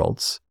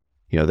 30-year-olds.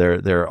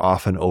 They're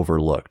often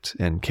overlooked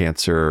in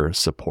cancer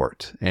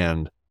support.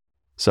 And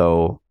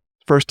so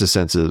First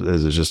Descents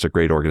is just a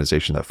great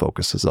organization that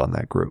focuses on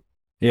that group.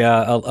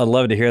 Yeah, I'd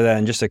love to hear that.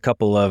 And just a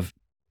couple of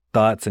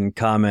thoughts and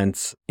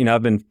comments.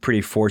 I've been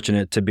pretty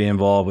fortunate to be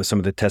involved with some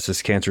of the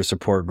Testis Cancer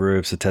support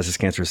groups, the Testis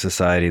Cancer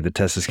Society, the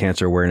Testis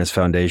Cancer Awareness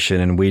Foundation,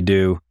 and we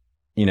do,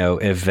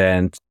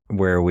 events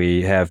where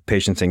we have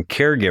patients and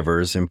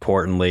caregivers,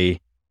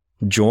 importantly,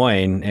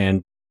 join.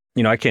 And,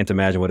 I can't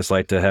imagine what it's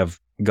like to have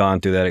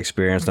gone through that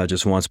experience, not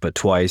just once, but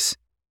twice.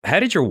 How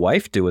did your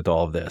wife do with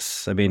all of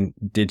this?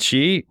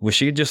 Was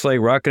she just like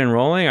rocking and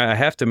rolling? I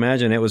have to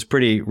imagine it was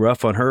pretty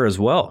rough on her as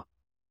well.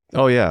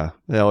 Oh yeah.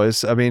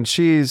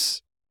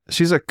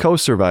 She's a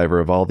co-survivor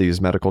of all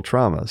these medical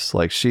traumas.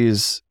 Like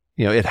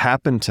it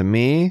happened to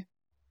me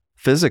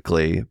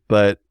physically,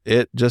 but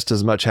it just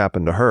as much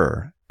happened to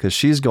her, because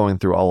she's going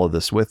through all of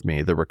this with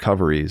me, the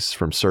recoveries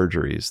from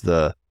surgeries,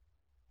 the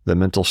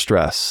mental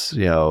stress,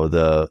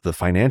 the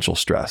financial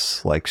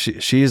stress. Like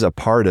she's a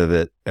part of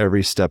it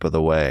every step of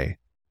the way.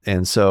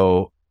 And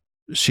so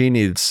she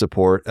needs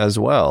support as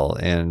well.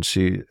 And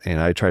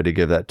I tried to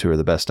give that to her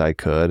the best I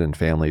could, and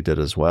family did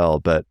as well.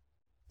 But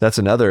that's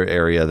another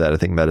area that I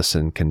think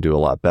medicine can do a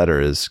lot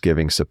better, is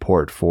giving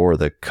support for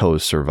the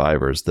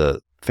co-survivors, the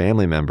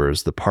family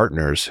members, the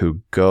partners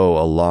who go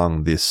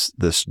along this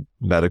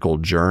medical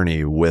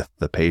journey with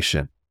the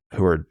patient,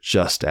 who are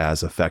just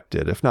as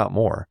affected, if not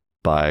more,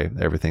 by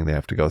everything they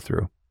have to go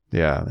through.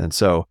 Yeah. And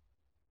so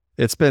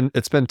it's been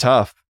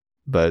tough,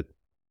 but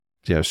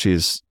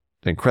she's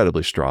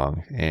incredibly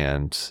strong,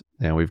 and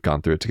we've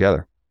gone through it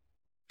together.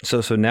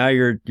 So now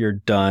you're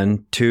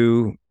done.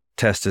 2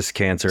 testis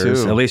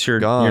cancers. 2 At least you're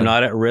gone.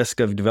 not at risk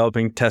of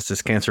developing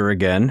testis cancer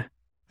again.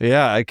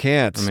 Yeah, I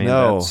can't. I mean,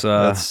 No,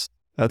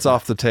 that's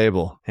off the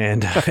table.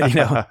 And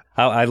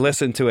I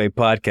listened to a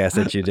podcast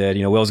that you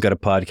did. Will's got a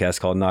podcast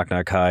called Knock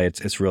Knock High.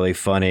 It's really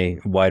funny,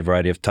 wide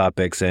variety of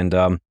topics.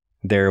 And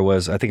there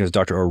was, I think it was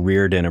Dr.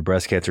 O'Riordan, a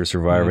breast cancer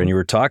survivor, and you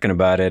were talking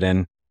about it.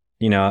 And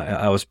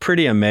I was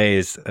pretty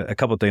amazed. A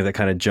couple of things that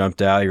kind of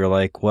jumped out. You're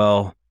like,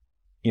 well,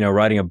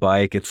 riding a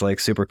bike, it's like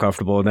super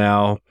comfortable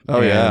now.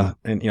 Oh, yeah.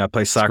 And I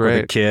play soccer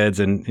with the kids,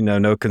 and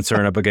no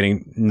concern about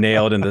getting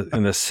nailed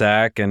in the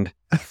sack. And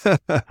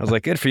I was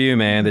like, good for you,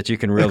 man, that you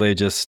can really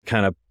just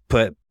kind of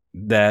put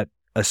that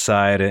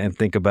aside and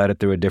think about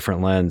it through a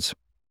different lens.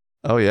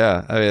 Oh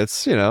yeah, I mean,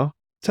 it's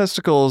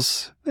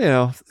testicles.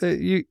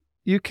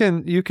 You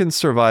can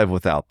survive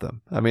without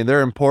them. I mean,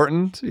 they're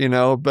important,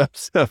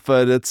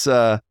 but it's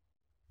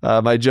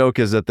my joke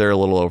is that they're a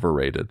little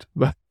overrated.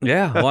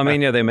 Yeah, well, I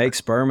mean, they make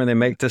sperm and they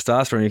make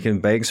testosterone. You can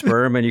bank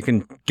sperm and you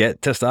can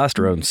get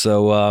testosterone.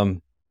 So,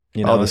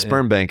 the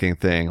sperm banking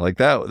thing, like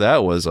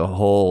that was a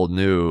whole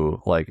new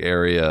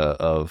area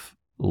of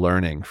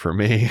learning for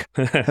me.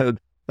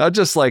 Not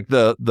just like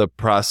the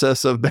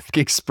process of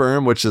banking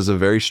sperm, which is a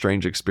very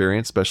strange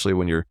experience, especially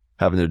when you're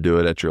having to do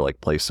it at your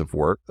place of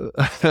work.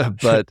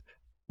 But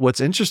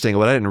what's interesting,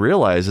 what I didn't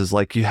realize is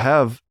you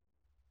have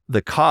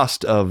the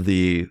cost of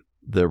the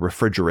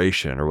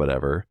refrigeration or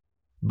whatever,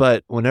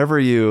 but whenever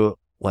you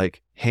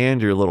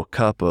hand your little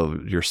cup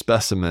of your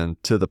specimen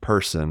to the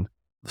person,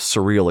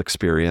 surreal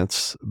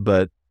experience.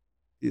 But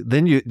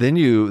then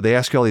they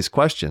ask you all these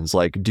questions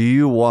like, do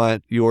you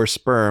want your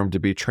sperm to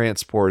be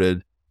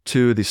transported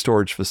to the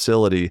storage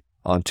facility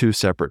on 2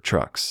 separate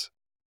trucks?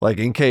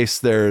 In case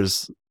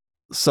there's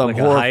some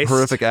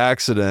horrific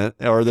accident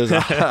or there's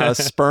a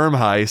sperm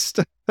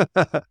heist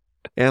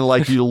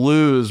and you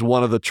lose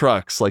one of the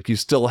trucks, you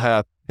still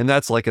have, and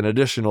that's an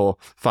additional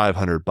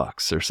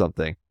 $500 or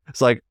something.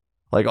 It's like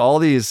all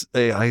these,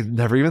 I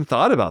never even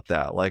thought about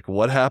that.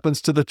 What happens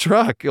to the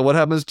truck? What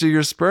happens to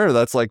your sperm?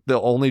 That's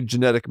the only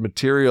genetic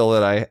material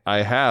that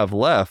I have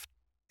left.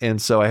 And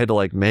so I had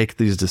to make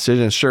these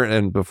decisions. Sure.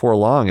 And before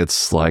long,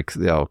 it's a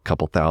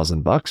couple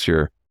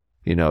 $1,000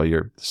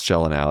 you're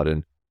shelling out.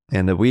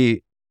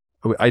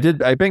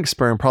 I banked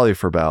sperm probably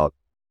for about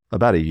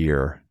a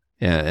year.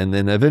 And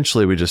then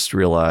eventually we just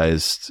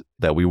realized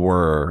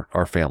that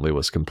our family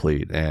was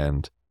complete.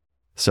 And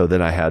so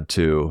then I had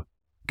to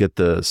get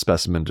the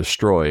specimen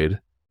destroyed,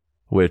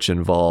 which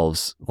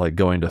involves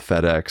going to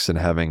FedEx and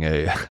having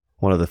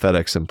one of the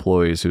FedEx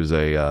employees who's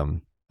a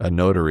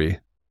notary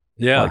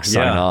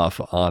sign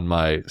off on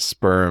my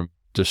sperm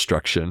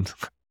destruction.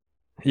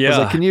 Yeah. I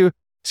was like,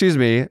 excuse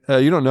me,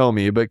 you don't know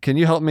me, but can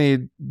you help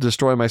me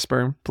destroy my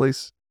sperm,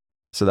 please?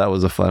 So that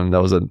was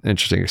an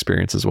interesting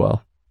experience as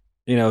well.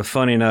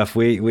 Funny enough,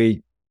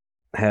 we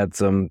had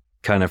some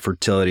kind of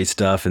fertility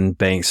stuff and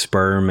bank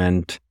sperm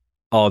and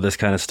all this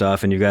kind of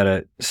stuff. And you got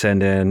to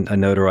send in a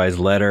notarized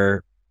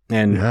letter.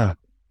 And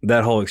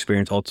that whole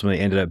experience ultimately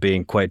ended up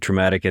being quite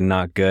traumatic and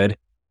not good.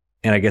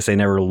 And I guess they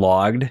never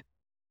logged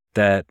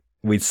that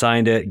we'd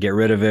signed it, get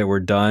rid of it, we're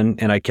done.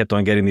 And I kept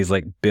on getting these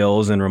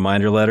bills and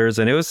reminder letters.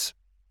 And it was,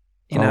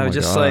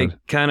 just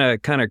kind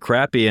of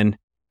crappy. And,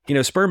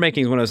 sperm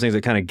banking is one of those things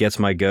that kind of gets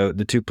my goat.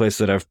 The 2 places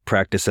that I've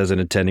practiced as an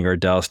attending are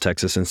Dallas,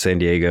 Texas and San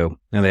Diego.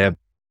 And they have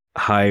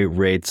high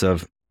rates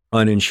of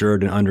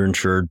uninsured and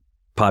underinsured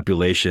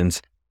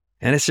populations.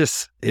 And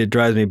it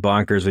drives me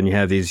bonkers when you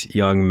have these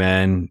young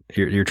men,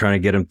 you're trying to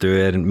get them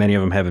through it. And many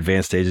of them have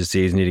advanced stage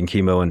disease, needing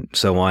chemo and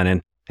so on.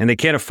 And they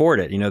can't afford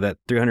it. That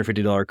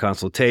 $350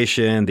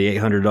 consultation, the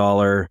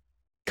 $800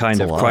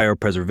 kind of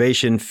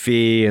cryopreservation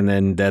fee. And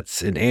then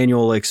that's an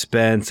annual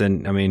expense.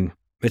 And I mean,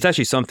 it's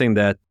actually something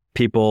that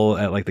people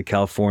at the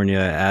California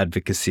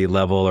advocacy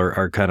level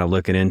are kind of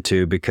looking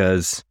into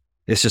because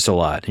it's just a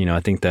lot. I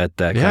think that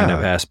kind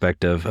of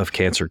aspect of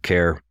cancer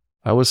care.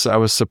 I was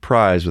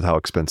surprised with how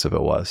expensive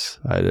it was.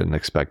 I didn't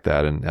expect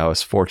that. And I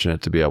was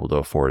fortunate to be able to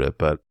afford it.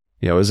 But,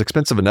 it was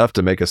expensive enough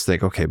to make us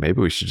think, okay,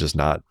 maybe we should just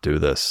not do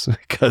this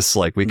because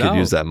we could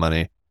use that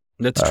money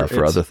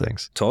for other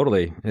things.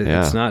 Totally.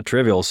 It's not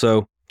trivial.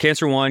 So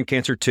cancer 1,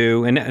 cancer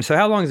 2. And so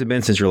how long has it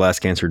been since your last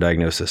cancer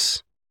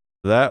diagnosis?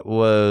 That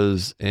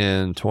was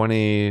in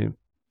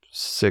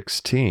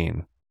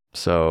 2016.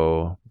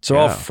 So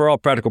for all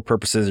practical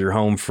purposes, you're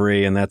home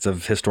free, and that's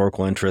of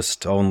historical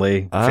interest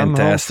only. I'm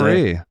fantastic. Home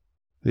free.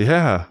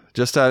 Yeah.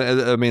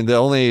 The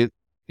only,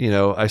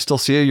 I still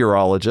see a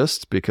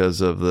urologist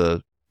because of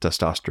the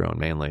testosterone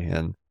mainly.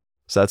 And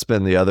so that's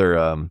been the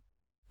other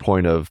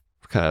point of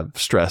kind of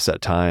stress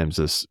at times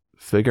is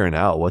figuring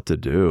out what to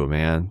do,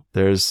 man.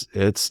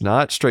 It's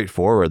not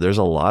straightforward. There's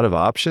a lot of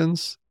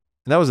options.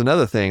 And that was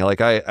another thing.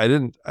 I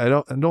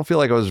don't feel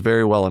like I was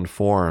very well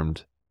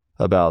informed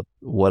about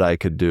what I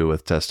could do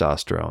with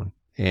testosterone.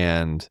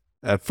 And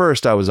at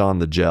first I was on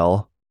the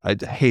gel. I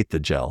hate the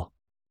gel.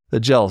 The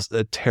gel's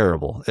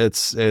terrible.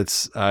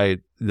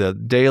 The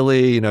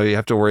daily, you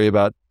have to worry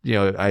about,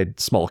 I had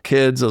small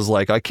kids. I was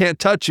like, I can't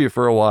touch you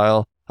for a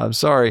while. I'm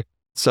sorry.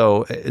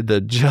 So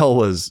the gel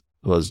was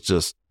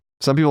just,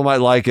 some people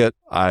might like it.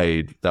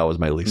 That was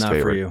my least Not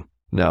favorite. for you.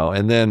 No.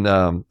 And then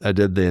I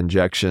did the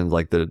injections,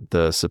 like the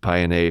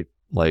cypionate,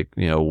 like,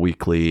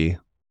 weekly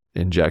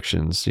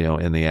injections,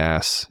 in the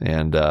ass.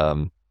 And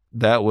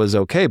that was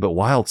okay, but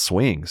wild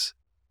swings.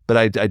 But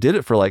I did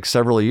it for like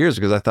several years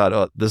because I thought,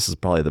 oh, this is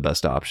probably the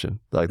best option.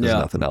 Like there's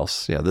nothing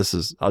else.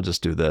 I'll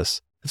just do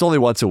this. It's only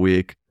once a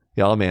week.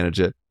 Yeah, I'll manage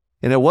it.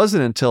 And it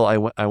wasn't until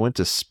I went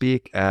to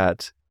speak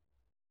at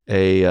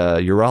a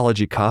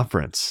urology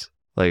conference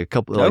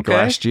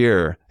last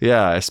year.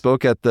 Yeah, I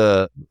spoke at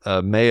the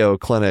Mayo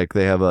Clinic.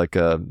 They have like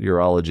a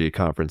urology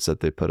conference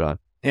that they put on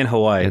in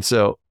Hawaii. And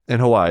so in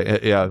Hawaii,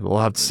 yeah, we'll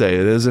have to say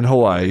it is in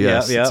Hawaii.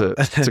 Yes,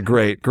 it's a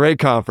great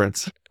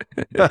conference.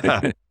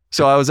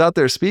 So I was out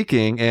there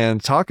speaking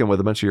and talking with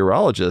a bunch of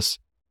urologists,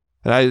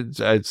 and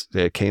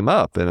it came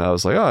up, and I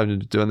was like, oh, I'm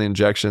doing the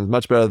injections,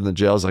 much better than the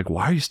gel. I was like,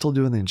 why are you still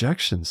doing the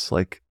injections?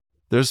 Like,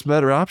 there's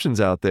better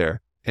options out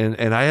there.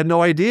 And I had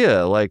no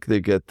idea. Like, they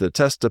get the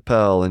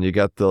Testapel, and you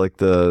got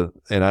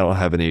and I don't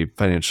have any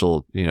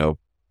financial,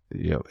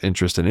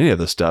 interest in any of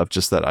this stuff,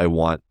 just that I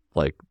want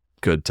like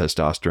good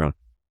testosterone.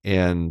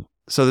 And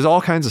so there's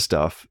all kinds of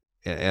stuff,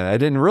 and I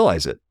didn't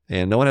realize it,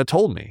 and no one had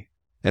told me.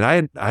 And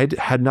I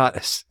had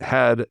not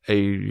had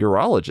a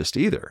urologist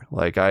either.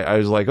 Like I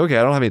was like, okay,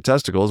 I don't have any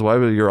testicles. Why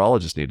would a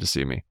urologist need to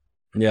see me?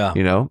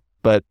 Yeah.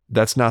 But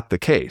that's not the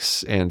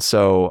case. And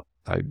so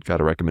I got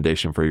a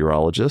recommendation for a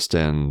urologist,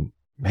 and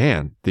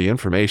man, the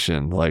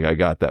information, like I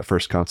got that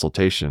first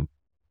consultation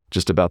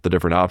just about the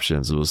different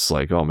options. It was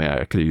like, oh man,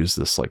 I could have used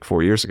this like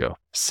 4 years ago.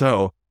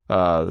 So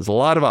there's a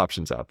lot of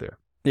options out there.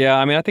 Yeah.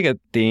 I mean, I think a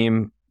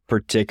theme,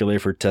 particularly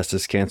for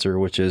testis cancer,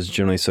 which is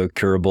generally so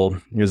curable,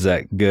 is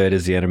that good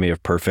is the enemy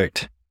of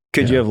perfect.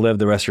 Could you have lived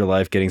the rest of your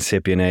life getting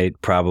cypionate?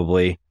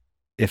 Probably.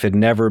 If it had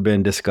never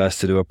been discussed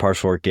to do a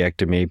partial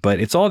orchiectomy. But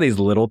it's all these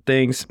little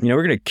things.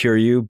 We're going to cure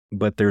you,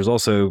 but there's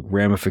also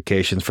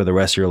ramifications for the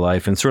rest of your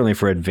life, and certainly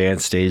for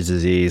advanced stage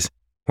disease.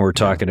 We're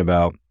talking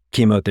about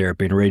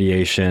chemotherapy and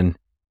radiation.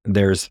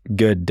 There's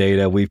good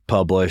data we've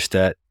published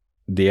that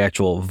the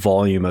actual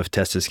volume of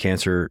testis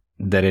cancer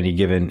that any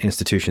given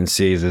institution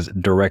sees is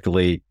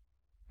directly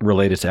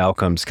related to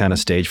outcomes, kind of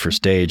stage for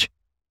stage.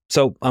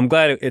 So I'm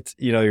glad it's,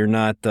 you're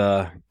not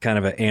kind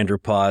of an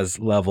andropause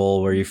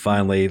level where you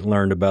finally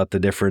learned about the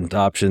different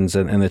options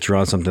and that you're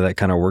on something that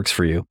kind of works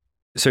for you.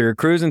 So you're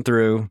cruising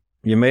through,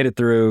 you made it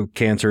through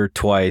cancer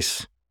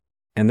twice,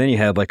 and then you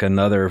had like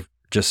another,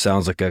 just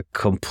sounds like a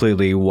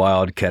completely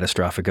wild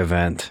catastrophic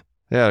event.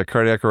 Yeah, a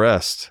cardiac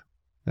arrest.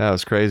 That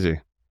was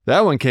crazy.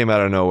 That one came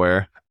out of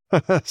nowhere.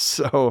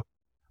 So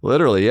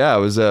literally, yeah, it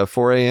was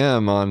 4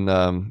 a.m.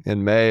 on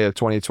in May of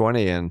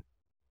 2020, and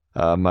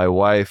my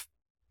wife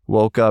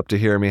woke up to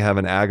hear me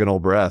having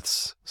agonal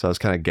breaths. So I was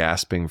kind of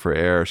gasping for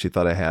air. She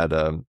thought I had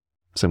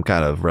some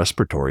kind of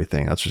respiratory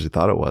thing. That's what she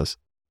thought it was,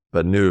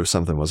 but knew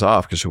something was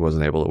off because she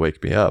wasn't able to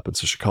wake me up. And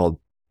so she called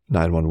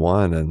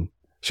 911, and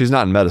she's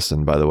not in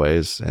medicine, by the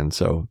way. And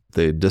so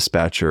the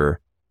dispatcher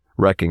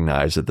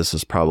recognized that this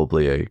is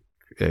probably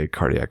a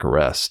cardiac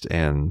arrest,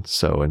 and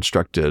so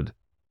instructed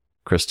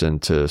Kristen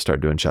to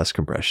start doing chest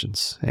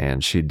compressions.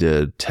 And she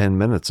did 10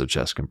 minutes of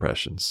chest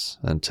compressions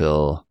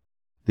until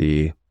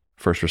the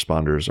first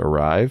responders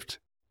arrived,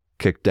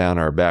 kicked down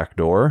our back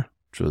door,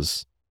 which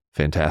was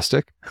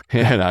fantastic.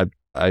 And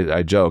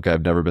I joke,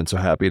 I've never been so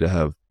happy to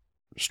have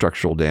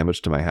structural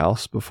damage to my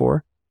house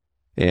before.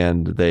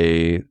 And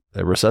they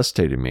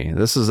resuscitated me.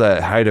 This is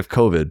at height of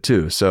COVID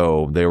too.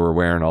 So they were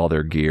wearing all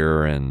their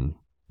gear, and,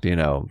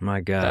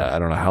 my God, I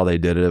don't know how they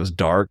did it. It was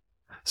dark.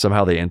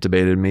 Somehow they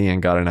intubated me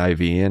and got an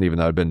IV in, even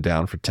though I'd been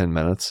down for 10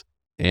 minutes,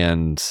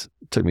 and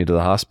took me to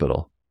the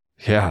hospital.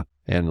 Yeah.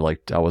 And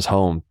like I was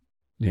home,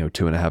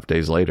 2.5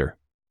 days later.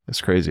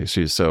 It's crazy.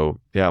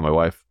 My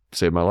wife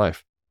saved my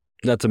life.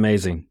 That's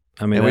amazing.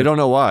 I mean, and we don't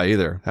know why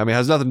either. I mean, it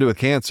has nothing to do with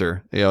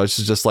cancer. It's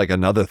just like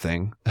another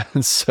thing.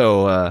 And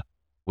so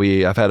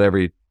I've had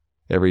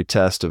every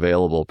test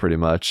available pretty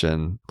much,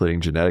 and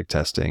including genetic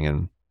testing,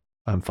 and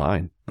I'm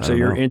fine. So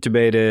you're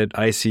intubated,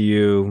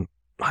 ICU,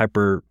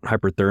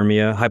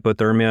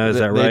 hypothermia, is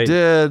that right?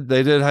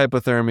 They did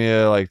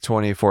hypothermia like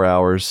 24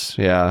 hours.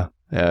 Yeah.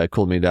 It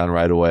cooled me down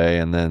right away.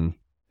 And then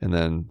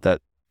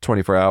that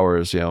 24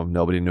 hours,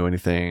 nobody knew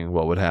anything,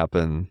 what would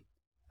happen.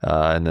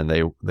 And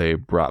then they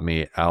brought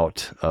me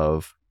out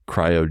of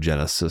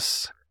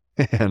cryogenesis.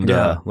 And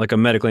like a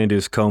medically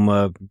induced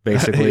coma,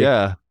 basically.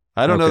 Yeah.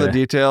 I don't know the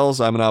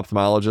details. I'm an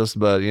ophthalmologist,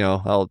 but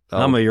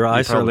I'm a urologist.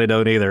 I certainly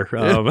don't either.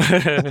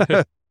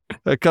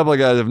 A couple of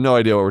guys have no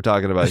idea what we're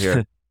talking about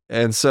here.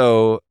 And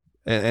so,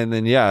 and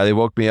then, they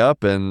woke me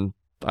up, and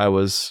I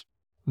was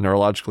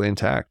neurologically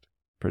intact.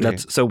 Pretty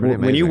when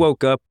amazing. You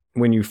woke up,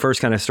 when you first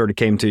kind of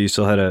came to, you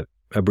still had a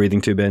breathing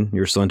tube in?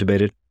 You were still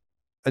intubated?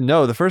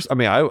 No,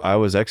 I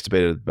was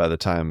extubated by the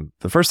time.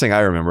 The first thing I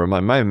remember,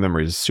 my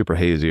memory is super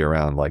hazy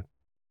around like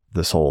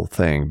this whole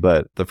thing,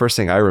 but the first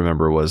thing I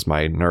remember was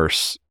my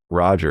nurse,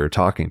 Roger,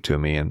 talking to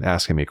me and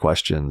asking me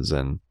questions,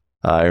 and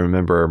I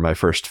remember my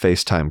first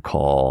FaceTime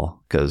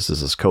call, because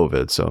this is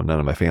COVID, so none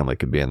of my family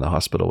could be in the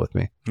hospital with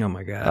me. Oh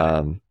my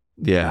God.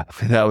 Yeah,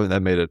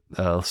 that made it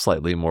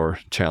slightly more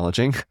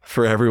challenging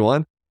for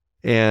everyone.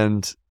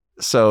 And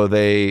so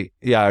I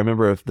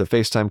remember the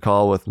FaceTime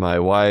call with my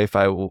wife.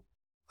 I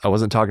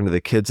wasn't talking to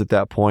the kids at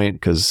that point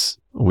because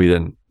we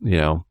didn't,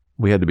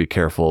 we had to be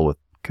careful with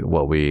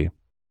what we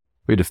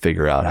had to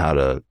figure out how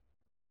to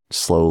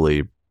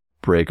slowly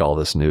break all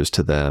this news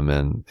to them.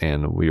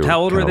 And we were. How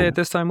old were they at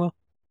this time, Will?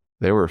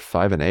 They were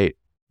 5 and 8.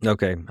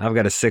 Okay. I've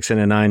got a 6 and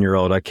a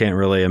 9-year-old. I can't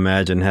really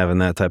imagine having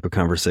that type of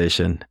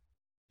conversation.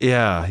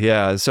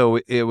 Yeah. So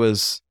it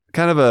was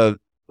kind of a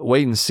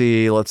wait and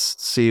see.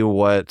 Let's see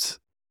what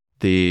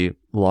the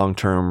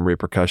long-term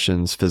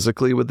repercussions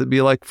physically would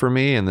be like for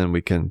me. And then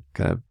we can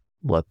kind of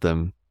let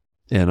them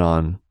in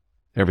on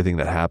everything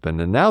that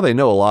happened. And now they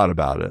know a lot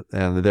about it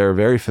and they're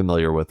very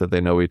familiar with it.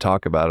 They know we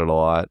talk about it a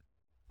lot.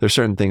 There's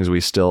certain things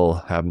we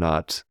still have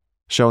not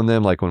shown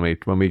them. Like when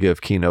we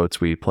give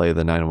keynotes, we play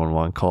the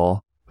 911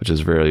 call, which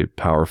is very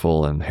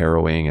powerful and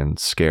harrowing and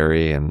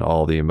scary and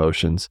all the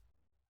emotions.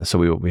 So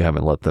we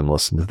haven't let them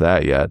listen to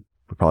that yet.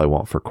 We probably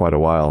won't for quite a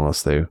while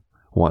unless they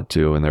want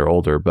to and they're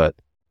older. But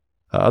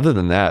other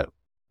than that,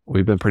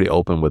 we've been pretty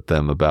open with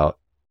them about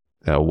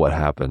what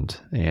happened.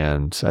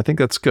 And I think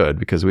that's good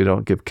because we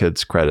don't give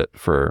kids credit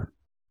for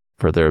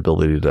their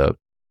ability to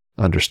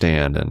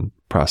understand and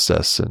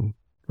process and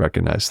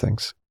recognize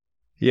things.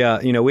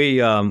 Yeah, we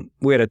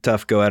had a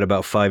tough go at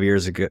about 5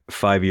 years ago.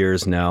 5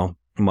 years now.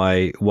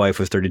 My wife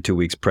was 32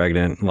 weeks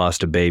pregnant,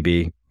 lost a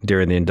baby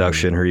during the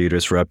induction. Her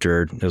uterus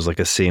ruptured. It was like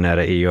a scene out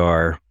of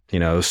ER.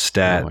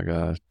 Stat, oh my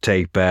God,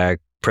 take back,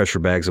 pressure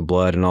bags of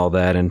blood, and all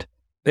that. And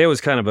it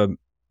was kind of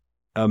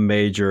a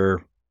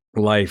major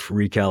life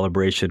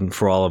recalibration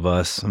for all of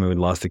us. I mean, we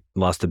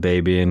lost a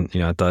baby, and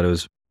I thought it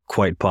was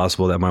quite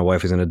possible that my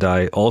wife was going to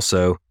die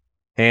also.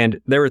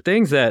 And there were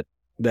things that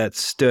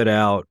stood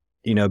out.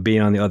 Being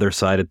on the other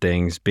side of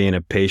things, being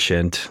a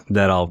patient,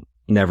 that I'll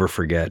never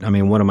forget. I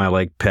mean, one of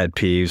my pet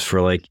peeves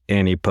for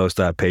any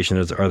post-op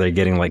patient is, are they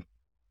getting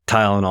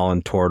Tylenol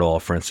and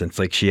Toradol, for instance?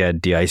 She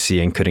had DIC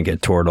and couldn't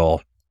get Toradol.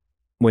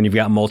 When you've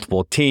got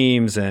multiple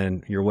teams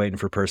and you're waiting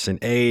for person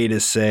A to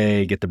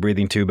say, get the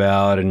breathing tube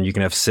out, and you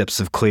can have sips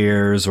of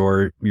clears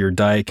or your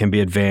diet can be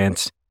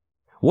advanced.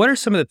 What are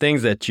some of the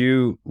things that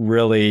you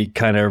really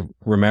kind of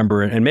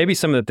remember, and maybe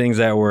some of the things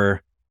that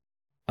were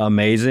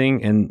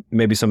amazing and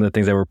maybe some of the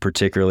things that were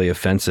particularly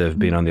offensive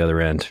being on the other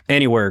end,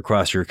 anywhere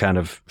across your kind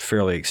of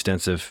fairly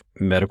extensive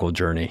medical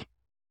journey?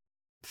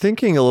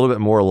 Thinking a little bit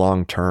more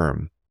long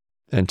term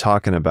and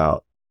talking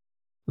about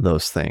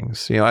those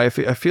things. I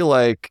feel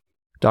like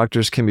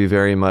doctors can be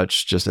very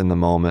much just in the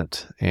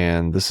moment,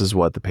 and this is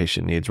what the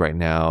patient needs right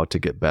now to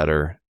get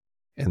better.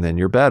 And then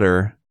you're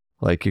better,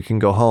 you can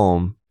go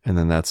home and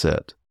then that's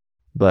it.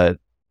 But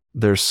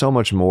there's so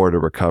much more to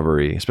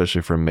recovery,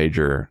 especially from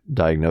major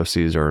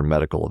diagnoses or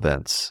medical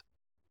events.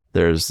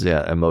 There's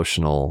the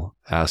emotional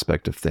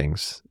aspect of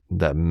things,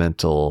 that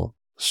mental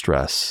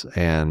stress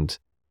and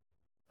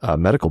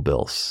medical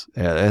bills.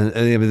 And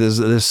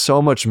there's so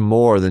much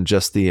more than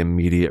just the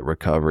immediate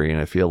recovery.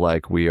 And I feel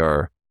like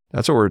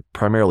that's what we're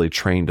primarily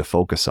trained to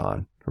focus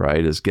on,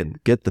 right? Is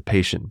get the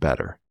patient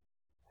better.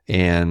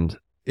 And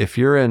if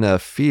you're in a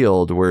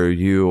field where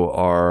you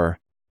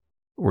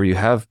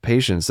have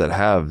patients that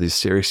have these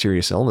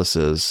serious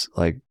illnesses,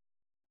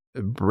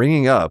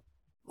 bringing up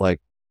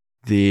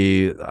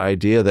the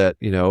idea that,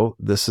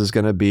 this is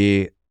going to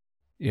be,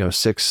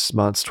 6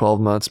 months, 12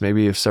 months,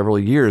 maybe several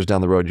years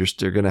down the road,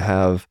 you're going to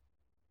have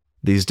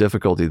these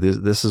difficulties.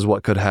 This is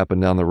what could happen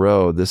down the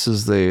road. This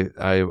is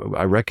I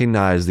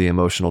recognize the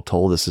emotional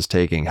toll this is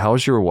taking.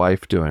 How's your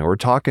wife doing? We're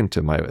talking to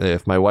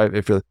if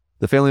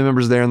the family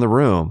member's there in the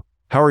room,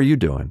 how are you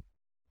doing?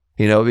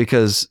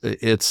 Because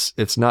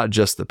it's not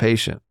just the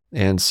patient.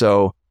 And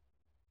so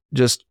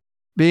just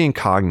being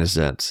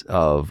cognizant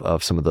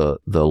of some of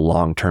the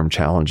long-term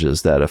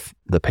challenges that if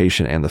the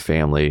patient and the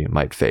family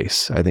might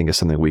face, I think is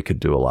something we could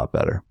do a lot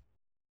better.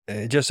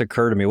 It just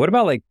occurred to me, what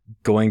about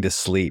going to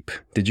sleep?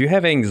 Did you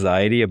have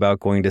anxiety about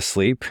going to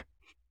sleep?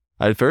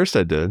 At first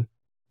I did.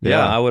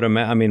 Yeah, I would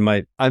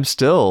imagine. I'm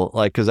still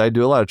because I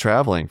do a lot of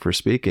traveling for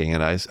speaking,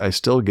 and I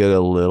still get a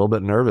little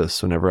bit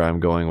nervous whenever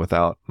I'm going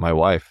without my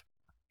wife.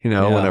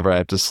 Whenever I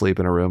have to sleep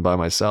in a room by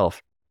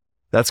myself.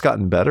 That's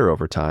gotten better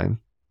over time.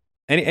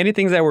 Any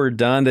things that were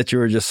done that you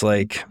were just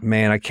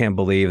man, I can't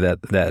believe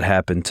that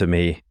happened to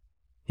me?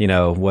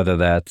 Whether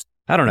that's,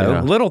 I don't know,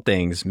 little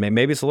things.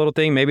 Maybe it's a little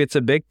thing, maybe it's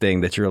a big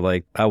thing that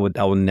you're I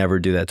would never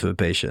do that to a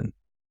patient.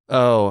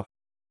 Oh,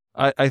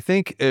 I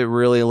think it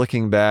really,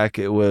 looking back,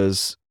 it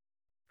was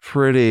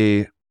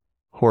pretty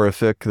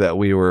horrific that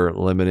we were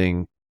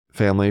limiting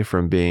family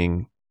from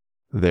being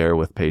there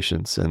with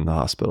patients in the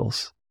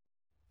hospitals.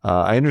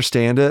 I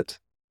understand it.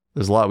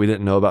 There's a lot we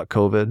didn't know about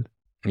COVID.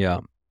 Yeah.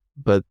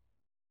 But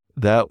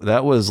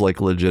that was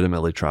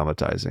legitimately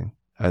traumatizing,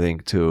 I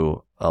think,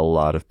 to a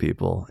lot of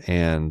people.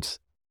 And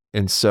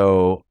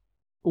so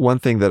one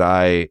thing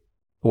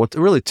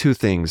really two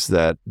things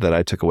that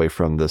I took away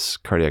from this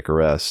cardiac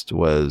arrest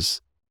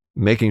was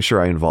making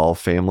sure I involve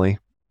family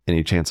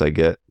any chance I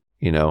get.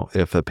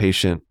 If a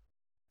patient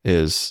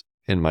is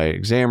in my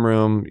exam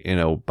room,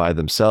 by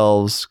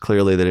themselves,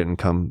 clearly they didn't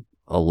come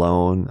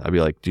alone. I'd be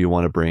like, do you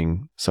want to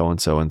bring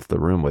so-and-so into the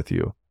room with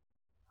you?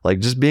 Like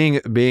just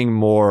being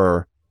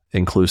more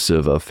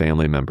inclusive of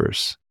family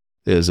members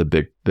is a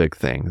big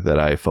thing that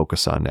I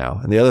focus on now.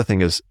 And the other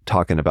thing is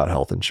talking about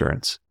health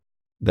insurance.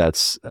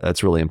 That's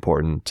really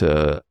important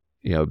to,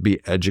 be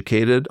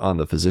educated on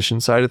the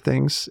physician side of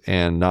things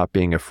and not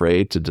being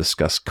afraid to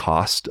discuss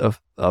cost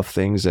of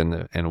things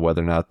and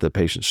whether or not the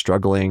patient's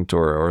struggling to,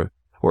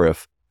 or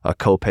if a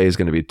copay is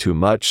going to be too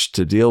much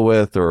to deal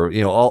with, or,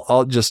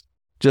 all just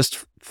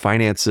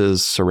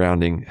finances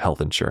surrounding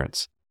health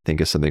insurance, I think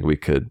is something we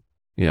could,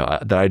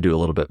 that I do a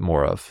little bit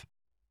more of.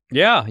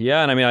 Yeah.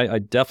 And I mean, I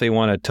definitely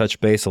want to touch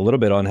base a little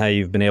bit on how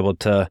you've been able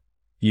to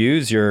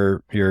use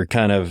your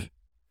kind of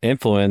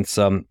influence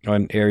on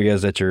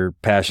areas that you're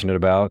passionate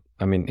about.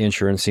 I mean,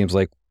 insurance seems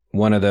like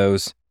one of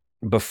those.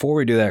 Before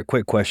we do that,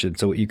 quick question.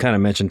 So you kind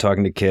of mentioned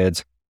talking to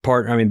kids.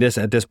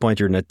 At this point,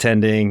 you're an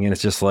attending, and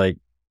it's just like,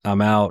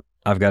 I'm out.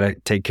 I've got to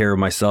take care of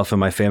myself and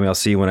my family. I'll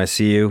see you when I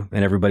see you,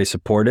 and everybody's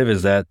supportive.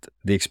 Is that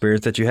the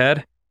experience that you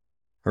had,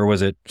 or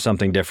was it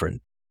something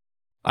different?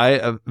 I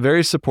have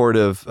very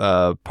supportive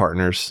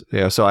partners.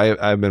 So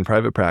I've been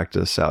private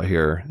practice out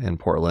here in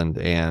Portland,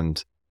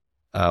 and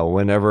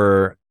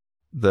whenever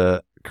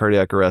the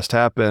cardiac arrest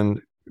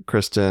happened,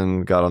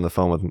 Kristen got on the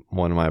phone with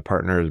one of my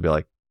partners and be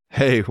like,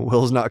 "Hey,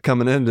 Will's not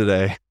coming in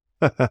today,"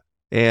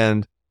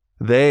 and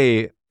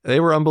they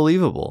were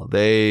unbelievable.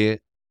 They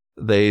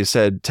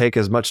said, "Take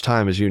as much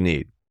time as you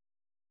need,"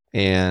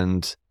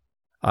 and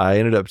I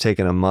ended up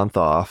taking a month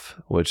off,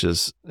 which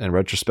is in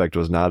retrospect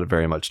was not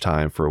very much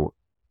time for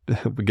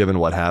given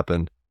what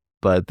happened.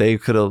 But I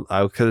could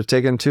have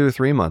taken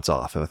 2-3 months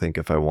off, I think,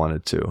 if I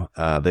wanted to.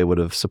 They would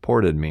have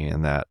supported me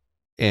in that.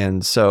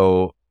 And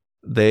so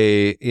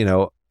they,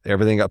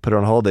 everything got put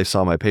on hold. They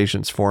saw my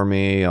patients for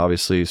me.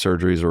 Obviously,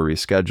 surgeries were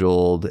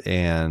rescheduled.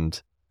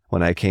 And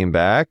when I came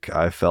back,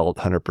 I felt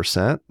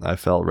 100%. I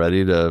felt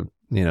ready to,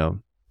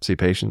 see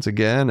patients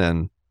again.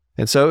 And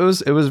so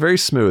it was very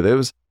smooth. It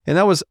was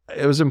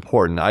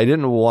important.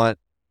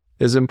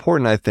 It was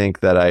important, I think,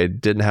 that I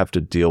didn't have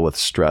to deal with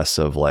stress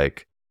of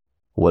like,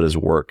 how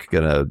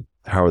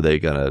are they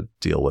gonna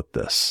deal with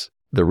this?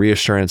 The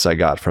reassurance I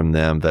got from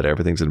them that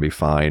everything's gonna be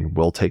fine,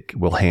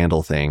 we'll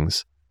handle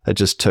things. That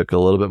just took a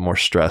little bit more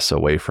stress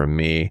away from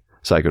me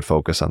so I could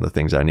focus on the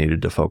things I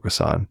needed to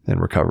focus on in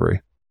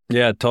recovery.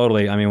 Yeah,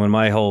 totally. I mean, when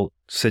my whole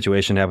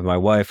situation happened with my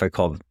wife, I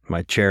called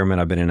my chairman.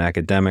 I've been in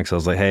academics. I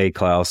was like, "Hey,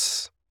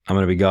 Klaus, I'm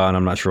going to be gone.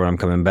 I'm not sure when I'm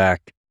coming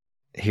back.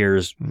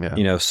 Here's,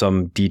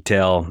 some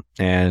detail."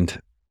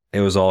 And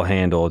it was all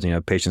handled.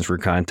 Patients were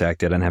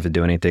contacted. I didn't have to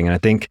do anything. And I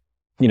think,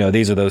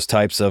 these are those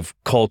types of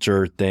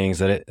culture things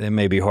that it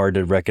may be hard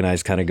to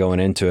recognize kind of going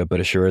into it, but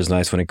it sure is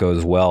nice when it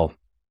goes well.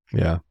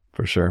 Yeah,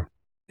 for sure.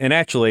 And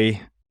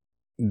actually,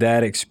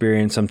 that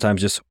experience,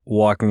 sometimes just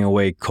walking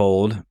away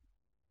cold,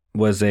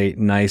 was a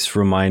nice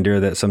reminder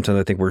that sometimes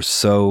I think we're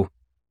so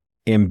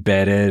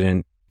embedded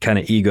and kind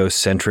of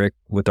egocentric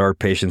with our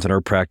patients and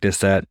our practice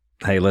that,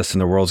 hey, listen,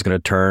 the world's going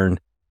to turn.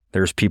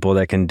 There's people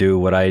that can do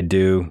what I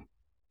do.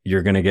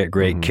 You're going to get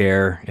great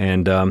care.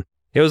 And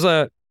it was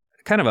a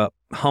kind of a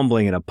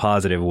humbling in a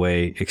positive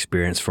way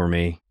experience for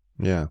me.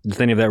 Yeah.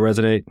 Does any of that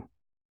resonate?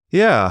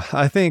 Yeah,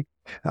 I think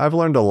I've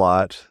learned a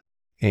lot.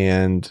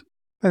 And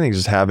I think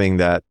just having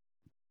that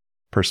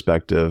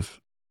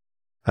perspective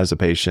as a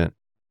patient,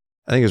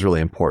 I think is really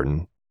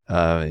important.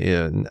 Not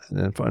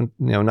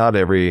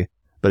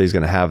everybody's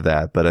going to have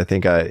that, but I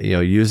think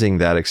using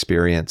that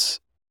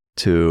experience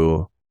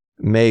to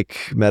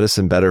make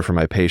medicine better for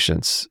my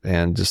patients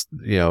and just,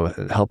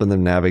 helping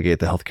them navigate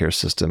the healthcare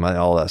system,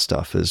 all that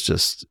stuff is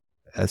just,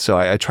 so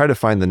I try to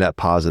find the net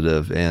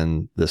positive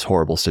in this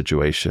horrible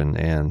situation.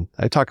 And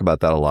I talk about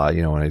that a lot,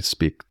 when I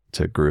speak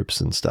to groups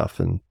and stuff.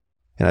 And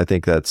I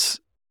think that's,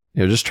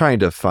 just trying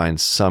to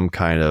find some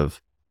kind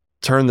of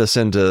turn this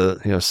into,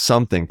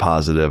 something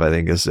positive, I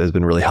think has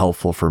been really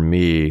helpful for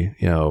me,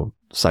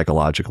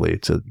 psychologically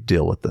to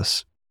deal with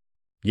this.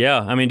 Yeah.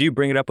 I mean, do you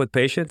bring it up with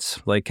patients?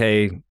 Like,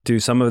 hey, do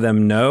some of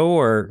them know,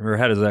 or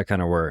how does that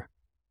kind of work?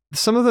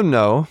 Some of them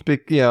know,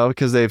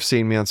 because they've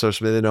seen me on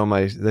social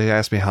media. They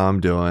ask me how I'm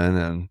doing,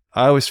 and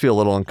I always feel a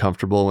little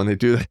uncomfortable when they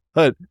do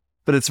that.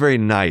 But it's very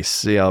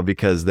nice,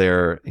 because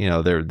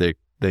they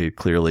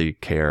clearly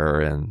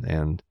care,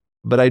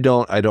 but I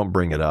don't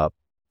bring it up.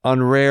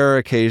 On rare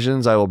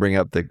occasions, I will bring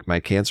up my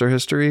cancer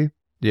history,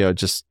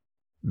 just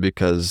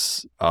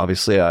because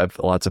obviously I have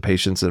lots of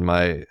patients in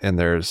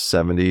their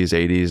 70s,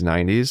 80s,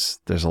 90s.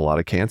 There's a lot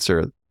of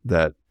cancer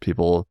that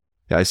people,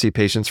 I see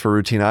patients for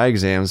routine eye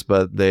exams,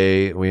 but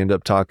we end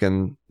up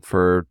talking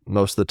for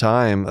most of the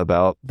time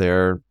about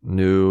their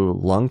new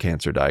lung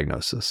cancer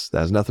diagnosis. That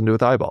has nothing to do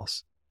with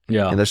eyeballs.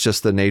 Yeah. And that's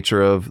just the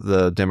nature of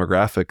the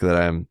demographic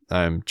that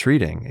I'm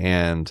treating.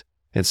 And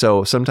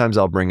so sometimes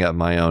I'll bring up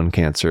my own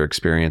cancer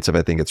experience if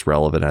I think it's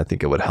relevant. I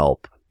think it would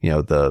help,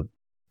 the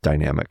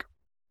dynamic.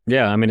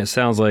 Yeah. I mean, it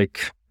sounds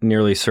like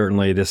nearly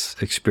certainly this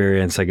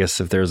experience, I guess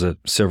if there's a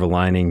silver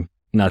lining,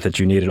 not that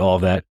you needed all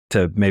of that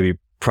to maybe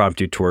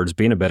prompt you towards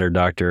being a better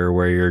doctor,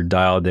 where you're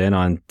dialed in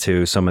on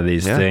to some of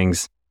these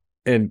things.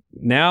 And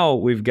now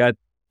we've got,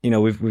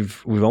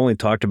 we've only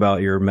talked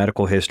about your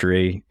medical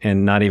history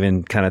and not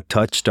even kind of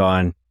touched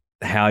on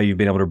how you've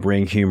been able to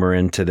bring humor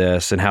into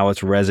this and how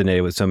it's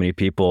resonated with so many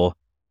people.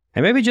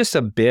 And maybe just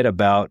a bit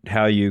about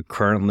how you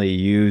currently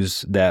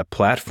use that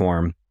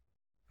platform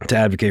to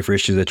advocate for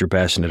issues that you're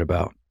passionate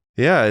about.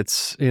 Yeah,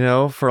 it's,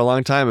 for a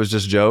long time, it was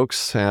just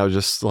jokes. And I was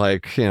just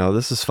like,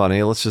 this is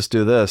funny. Let's just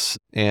do this.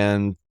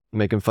 And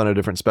making fun of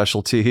different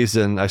specialties.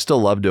 And I still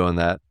love doing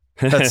that.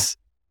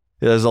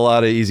 There's a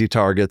lot of easy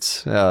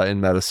targets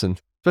in medicine,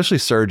 especially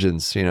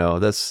surgeons.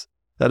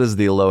 That is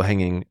the low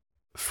hanging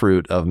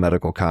fruit of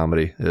medical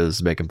comedy,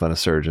 is making fun of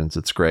surgeons.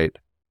 It's great.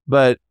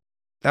 But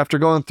after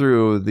going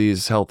through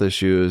these health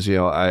issues,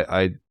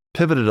 I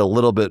pivoted a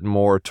little bit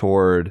more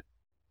toward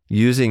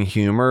using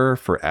humor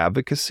for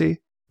advocacy,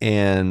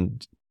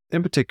 and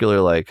in particular,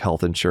 like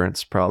health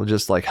insurance, probably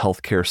just like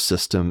healthcare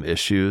system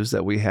issues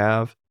that we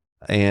have.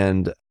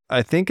 And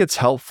I think it's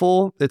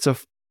helpful. It's a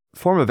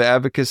form of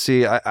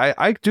advocacy.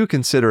 I do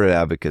consider it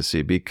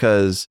advocacy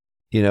because,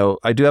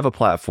 I do have a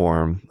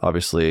platform.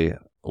 Obviously, a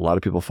lot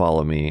of people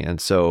follow me. And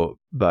so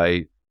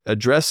by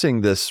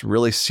addressing this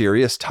really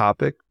serious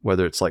topic,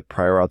 whether it's like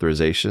prior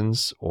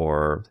authorizations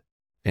or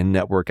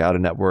in-network,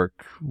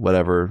 out-of-network,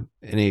 whatever,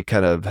 any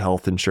kind of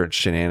health insurance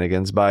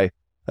shenanigans, by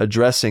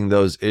addressing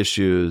those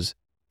issues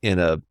in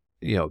a,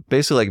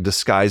 basically like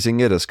disguising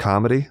it as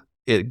comedy,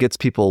 it gets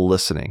people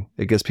listening,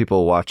 it gets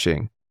people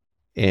watching,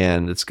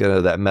 and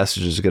that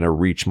message is going to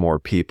reach more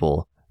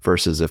people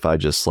versus if I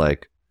just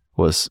like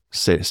was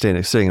sitting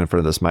in front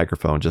of this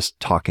microphone, just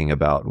talking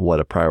about what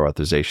a prior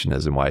authorization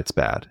is and why it's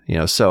bad.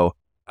 So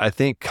I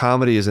think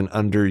comedy is an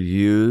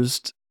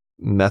underused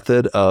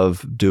method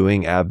of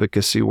doing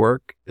advocacy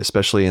work,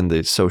 especially in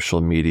the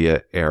social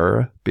media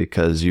era,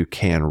 because you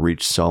can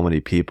reach so many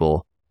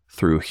people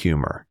through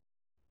humor.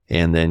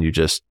 And then you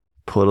just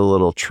put a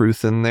little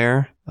truth in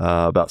there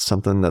about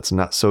something that's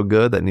not so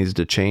good that needs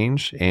to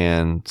change,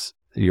 and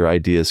your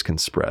ideas can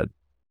spread.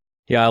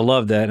 Yeah, I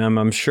love that. And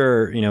I'm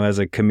sure, as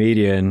a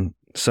comedian,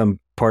 some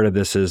part of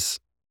this is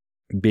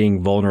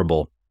being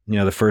vulnerable.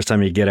 The first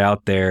time you get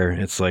out there,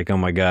 it's like, oh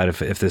my God,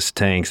 if this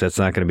tanks, that's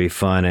not going to be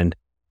fun. And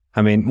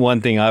I mean,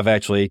 one thing I've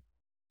actually,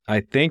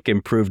 I think,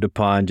 improved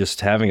upon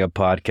just having a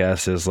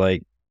podcast is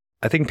like,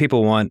 I think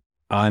people want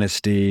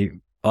honesty,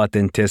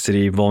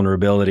 authenticity,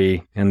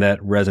 vulnerability, and that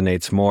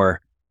resonates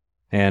more.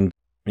 And,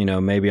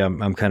 maybe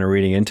I'm kind of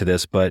reading into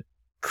this, but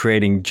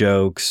creating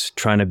jokes,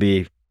 trying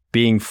to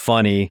being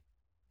funny,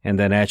 and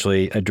then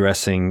actually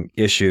addressing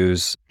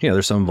issues,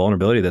 there's some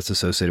vulnerability that's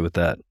associated with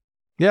that.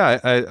 Yeah,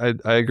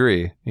 I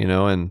agree,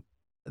 and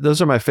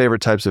those are my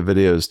favorite types of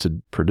videos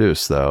to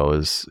produce, though,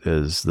 is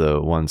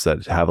the ones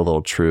that have a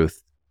little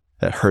truth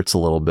that hurts a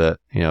little bit,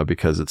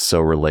 because it's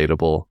so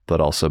relatable, but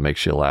also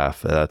makes you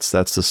laugh. That's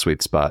the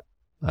sweet spot,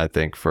 I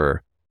think,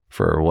 for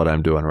what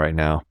I'm doing right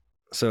now.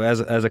 So as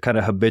a kind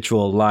of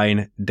habitual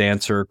line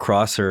dancer,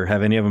 crosser,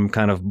 have any of them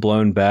kind of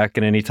blown back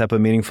in any type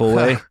of meaningful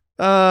way?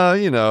 I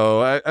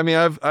mean,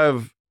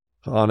 I've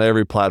on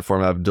every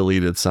platform, I've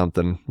deleted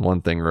something,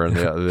 one thing or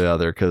the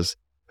other, because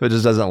if it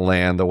just doesn't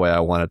land the way I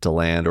want it to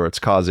land, or it's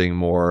causing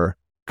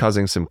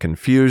some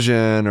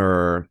confusion,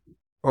 or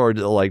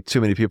like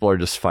too many people are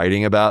just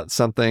fighting about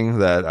something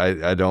that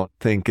I don't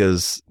think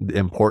is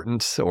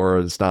important, or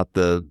it's not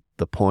the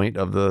point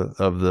of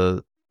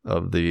the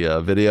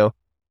video.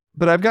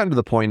 But I've gotten to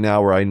the point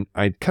now where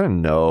I kind of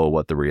know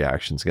what the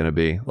reaction's going to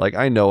be. Like,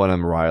 I know when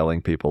I'm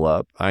riling people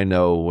up. I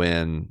know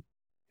when,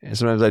 and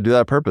sometimes I do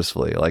that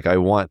purposefully. Like, I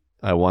want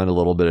a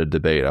little bit of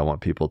debate. I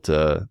want people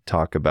to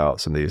talk about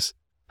some of these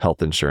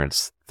health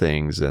insurance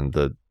things and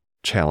the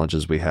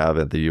challenges we have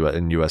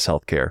in U.S.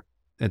 healthcare.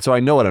 And so I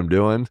know what I'm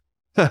doing.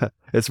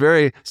 It's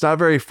not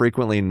very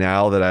frequently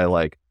now that I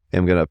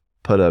am going to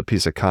put a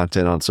piece of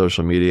content on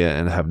social media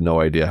and have no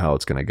idea how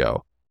it's going to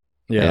go.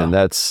 Yeah. And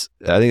I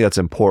think that's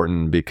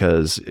important,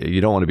 because you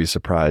don't want to be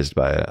surprised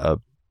by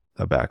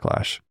a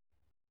backlash.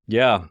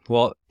 Yeah.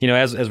 Well,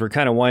 as we're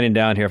kind of winding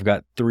down here, I've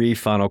got 3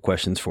 final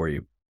questions for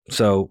you.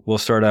 So we'll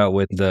start out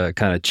with the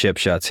kind of chip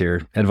shots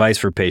here. Advice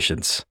for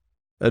patients.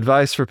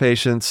 Advice for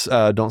patients: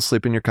 don't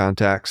sleep in your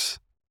contacts.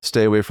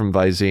 Stay away from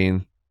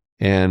Visine,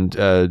 and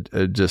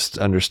just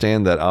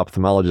understand that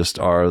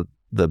ophthalmologists are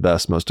the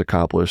best, most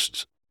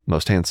accomplished,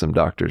 most handsome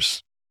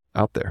doctors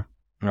out there.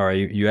 All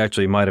right, you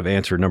actually might have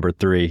answered number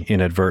 3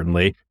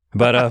 inadvertently,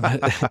 but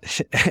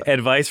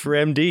advice for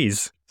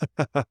MDs.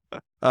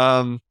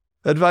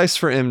 Advice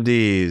for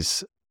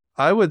MDs: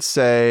 I would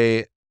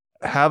say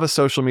have a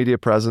social media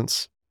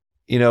presence.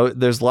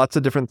 There's lots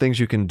of different things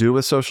you can do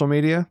with social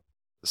media.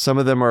 Some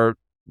of them are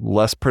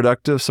less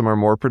productive, some are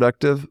more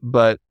productive,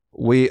 but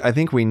I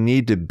think we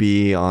need to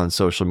be on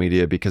social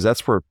media because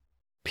that's where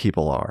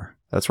people are.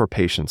 That's where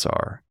patients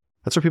are.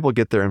 That's where people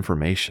get their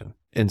information.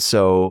 And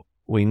so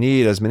we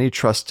need as many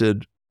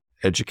trusted,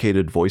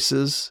 educated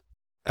voices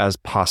as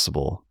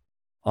possible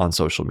on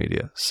social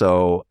media.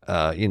 So,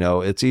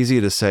 it's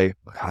easy to say,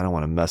 I don't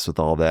want to mess with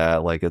all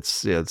that. Like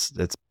it's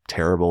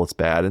terrible. It's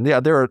bad. And yeah,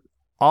 there are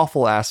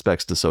awful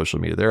aspects to social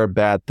media. There are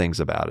bad things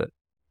about it,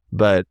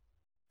 but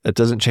it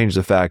doesn't change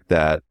the fact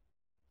that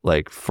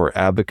like for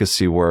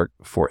advocacy work,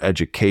 for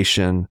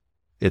education,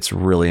 it's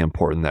really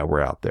important that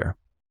we're out there.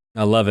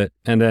 I love it.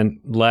 And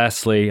then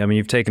lastly, I mean,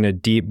 you've taken a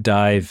deep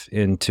dive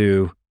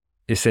into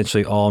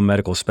essentially all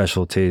medical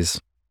specialties.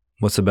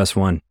 What's the best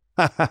one?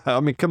 I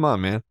mean, come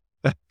on, man.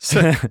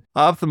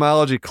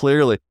 Ophthalmology,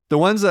 clearly. The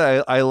ones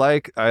that I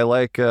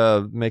like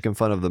making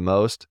fun of the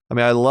most. I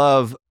mean, I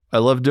love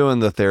doing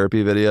the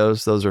therapy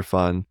videos. Those are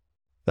fun.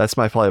 That's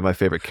probably my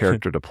favorite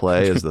character to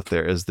play is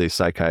the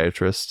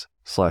psychiatrist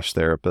 /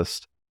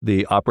 therapist.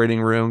 The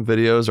operating room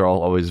videos are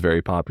always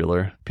very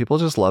popular. People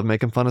just love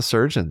making fun of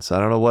surgeons. I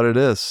don't know what it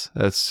is.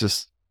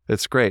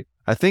 It's great.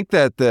 I think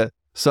that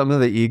some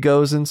of the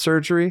egos in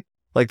surgery,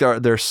 like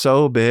they're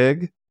so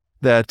big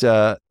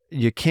that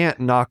you can't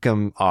knock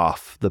them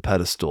off the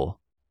pedestal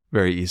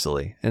very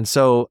easily. And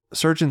so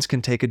surgeons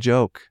can take a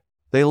joke.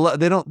 They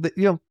don't,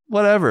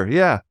 whatever.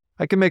 Yeah.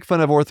 I can make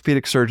fun of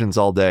orthopedic surgeons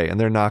all day and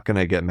they're not going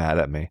to get mad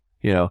at me.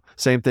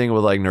 Same thing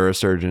with like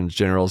neurosurgeons,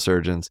 general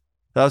surgeons.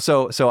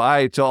 So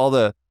to all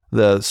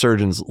the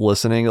surgeons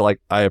listening, like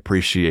I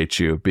appreciate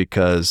you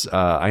because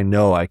I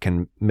know I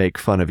can make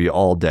fun of you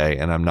all day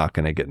and I'm not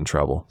going to get in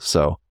trouble.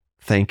 So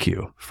thank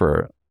you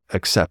for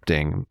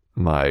accepting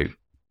my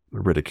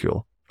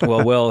ridicule.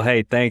 Well, Will,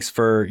 hey, thanks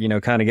for,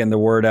 kind of getting the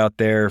word out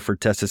there for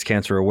Testis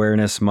Cancer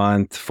Awareness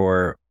Month,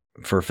 for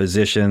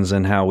physicians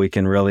and how we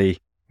can really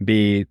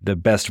be the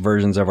best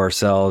versions of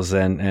ourselves.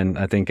 And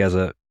I think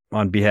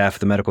on behalf of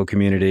the medical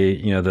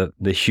community,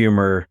 the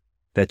humor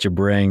that you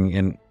bring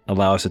and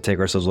allow us to take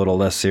ourselves a little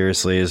less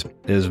seriously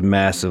is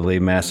massively,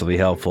 massively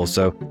helpful.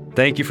 So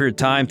thank you for your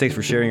time. Thanks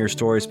for sharing your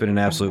story. It's been an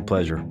absolute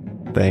pleasure.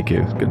 Thank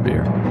you. It's good to be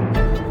here.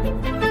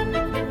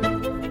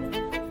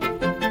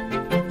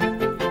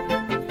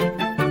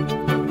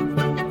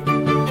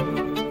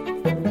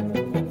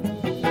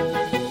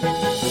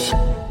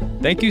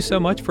 Thank you so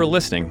much for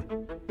listening.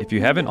 If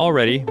you haven't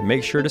already,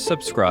 make sure to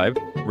subscribe,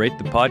 rate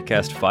the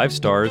podcast 5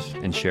 stars,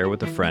 and share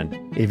with a friend.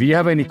 If you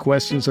have any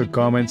questions or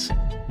comments,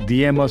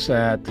 DM us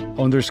at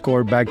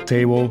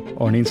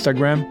 _backtable on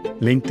Instagram,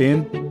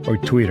 LinkedIn, or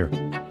Twitter.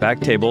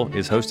 Backtable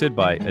is hosted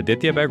by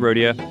Aditya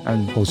Bagrodia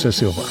and Jose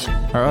Silva.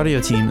 Our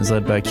audio team is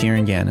led by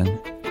Kieran Gannon,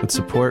 with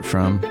support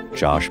from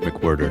Josh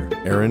McWhirter,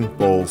 Aaron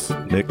Bowles,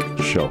 Nick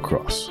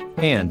Shellcross,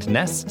 and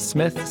Ness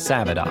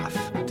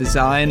Smith-Savadoff.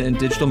 Design and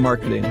digital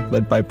marketing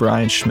led by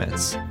Brian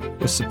Schmitz,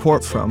 with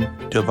support from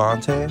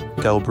Devante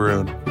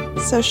Delbrun.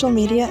 Social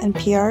media and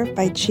PR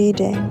by Chi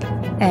Ding.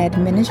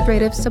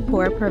 Administrative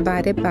support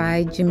provided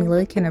by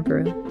Jamila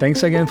Kennebrew.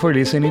 Thanks again for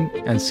listening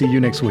and see you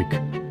next week.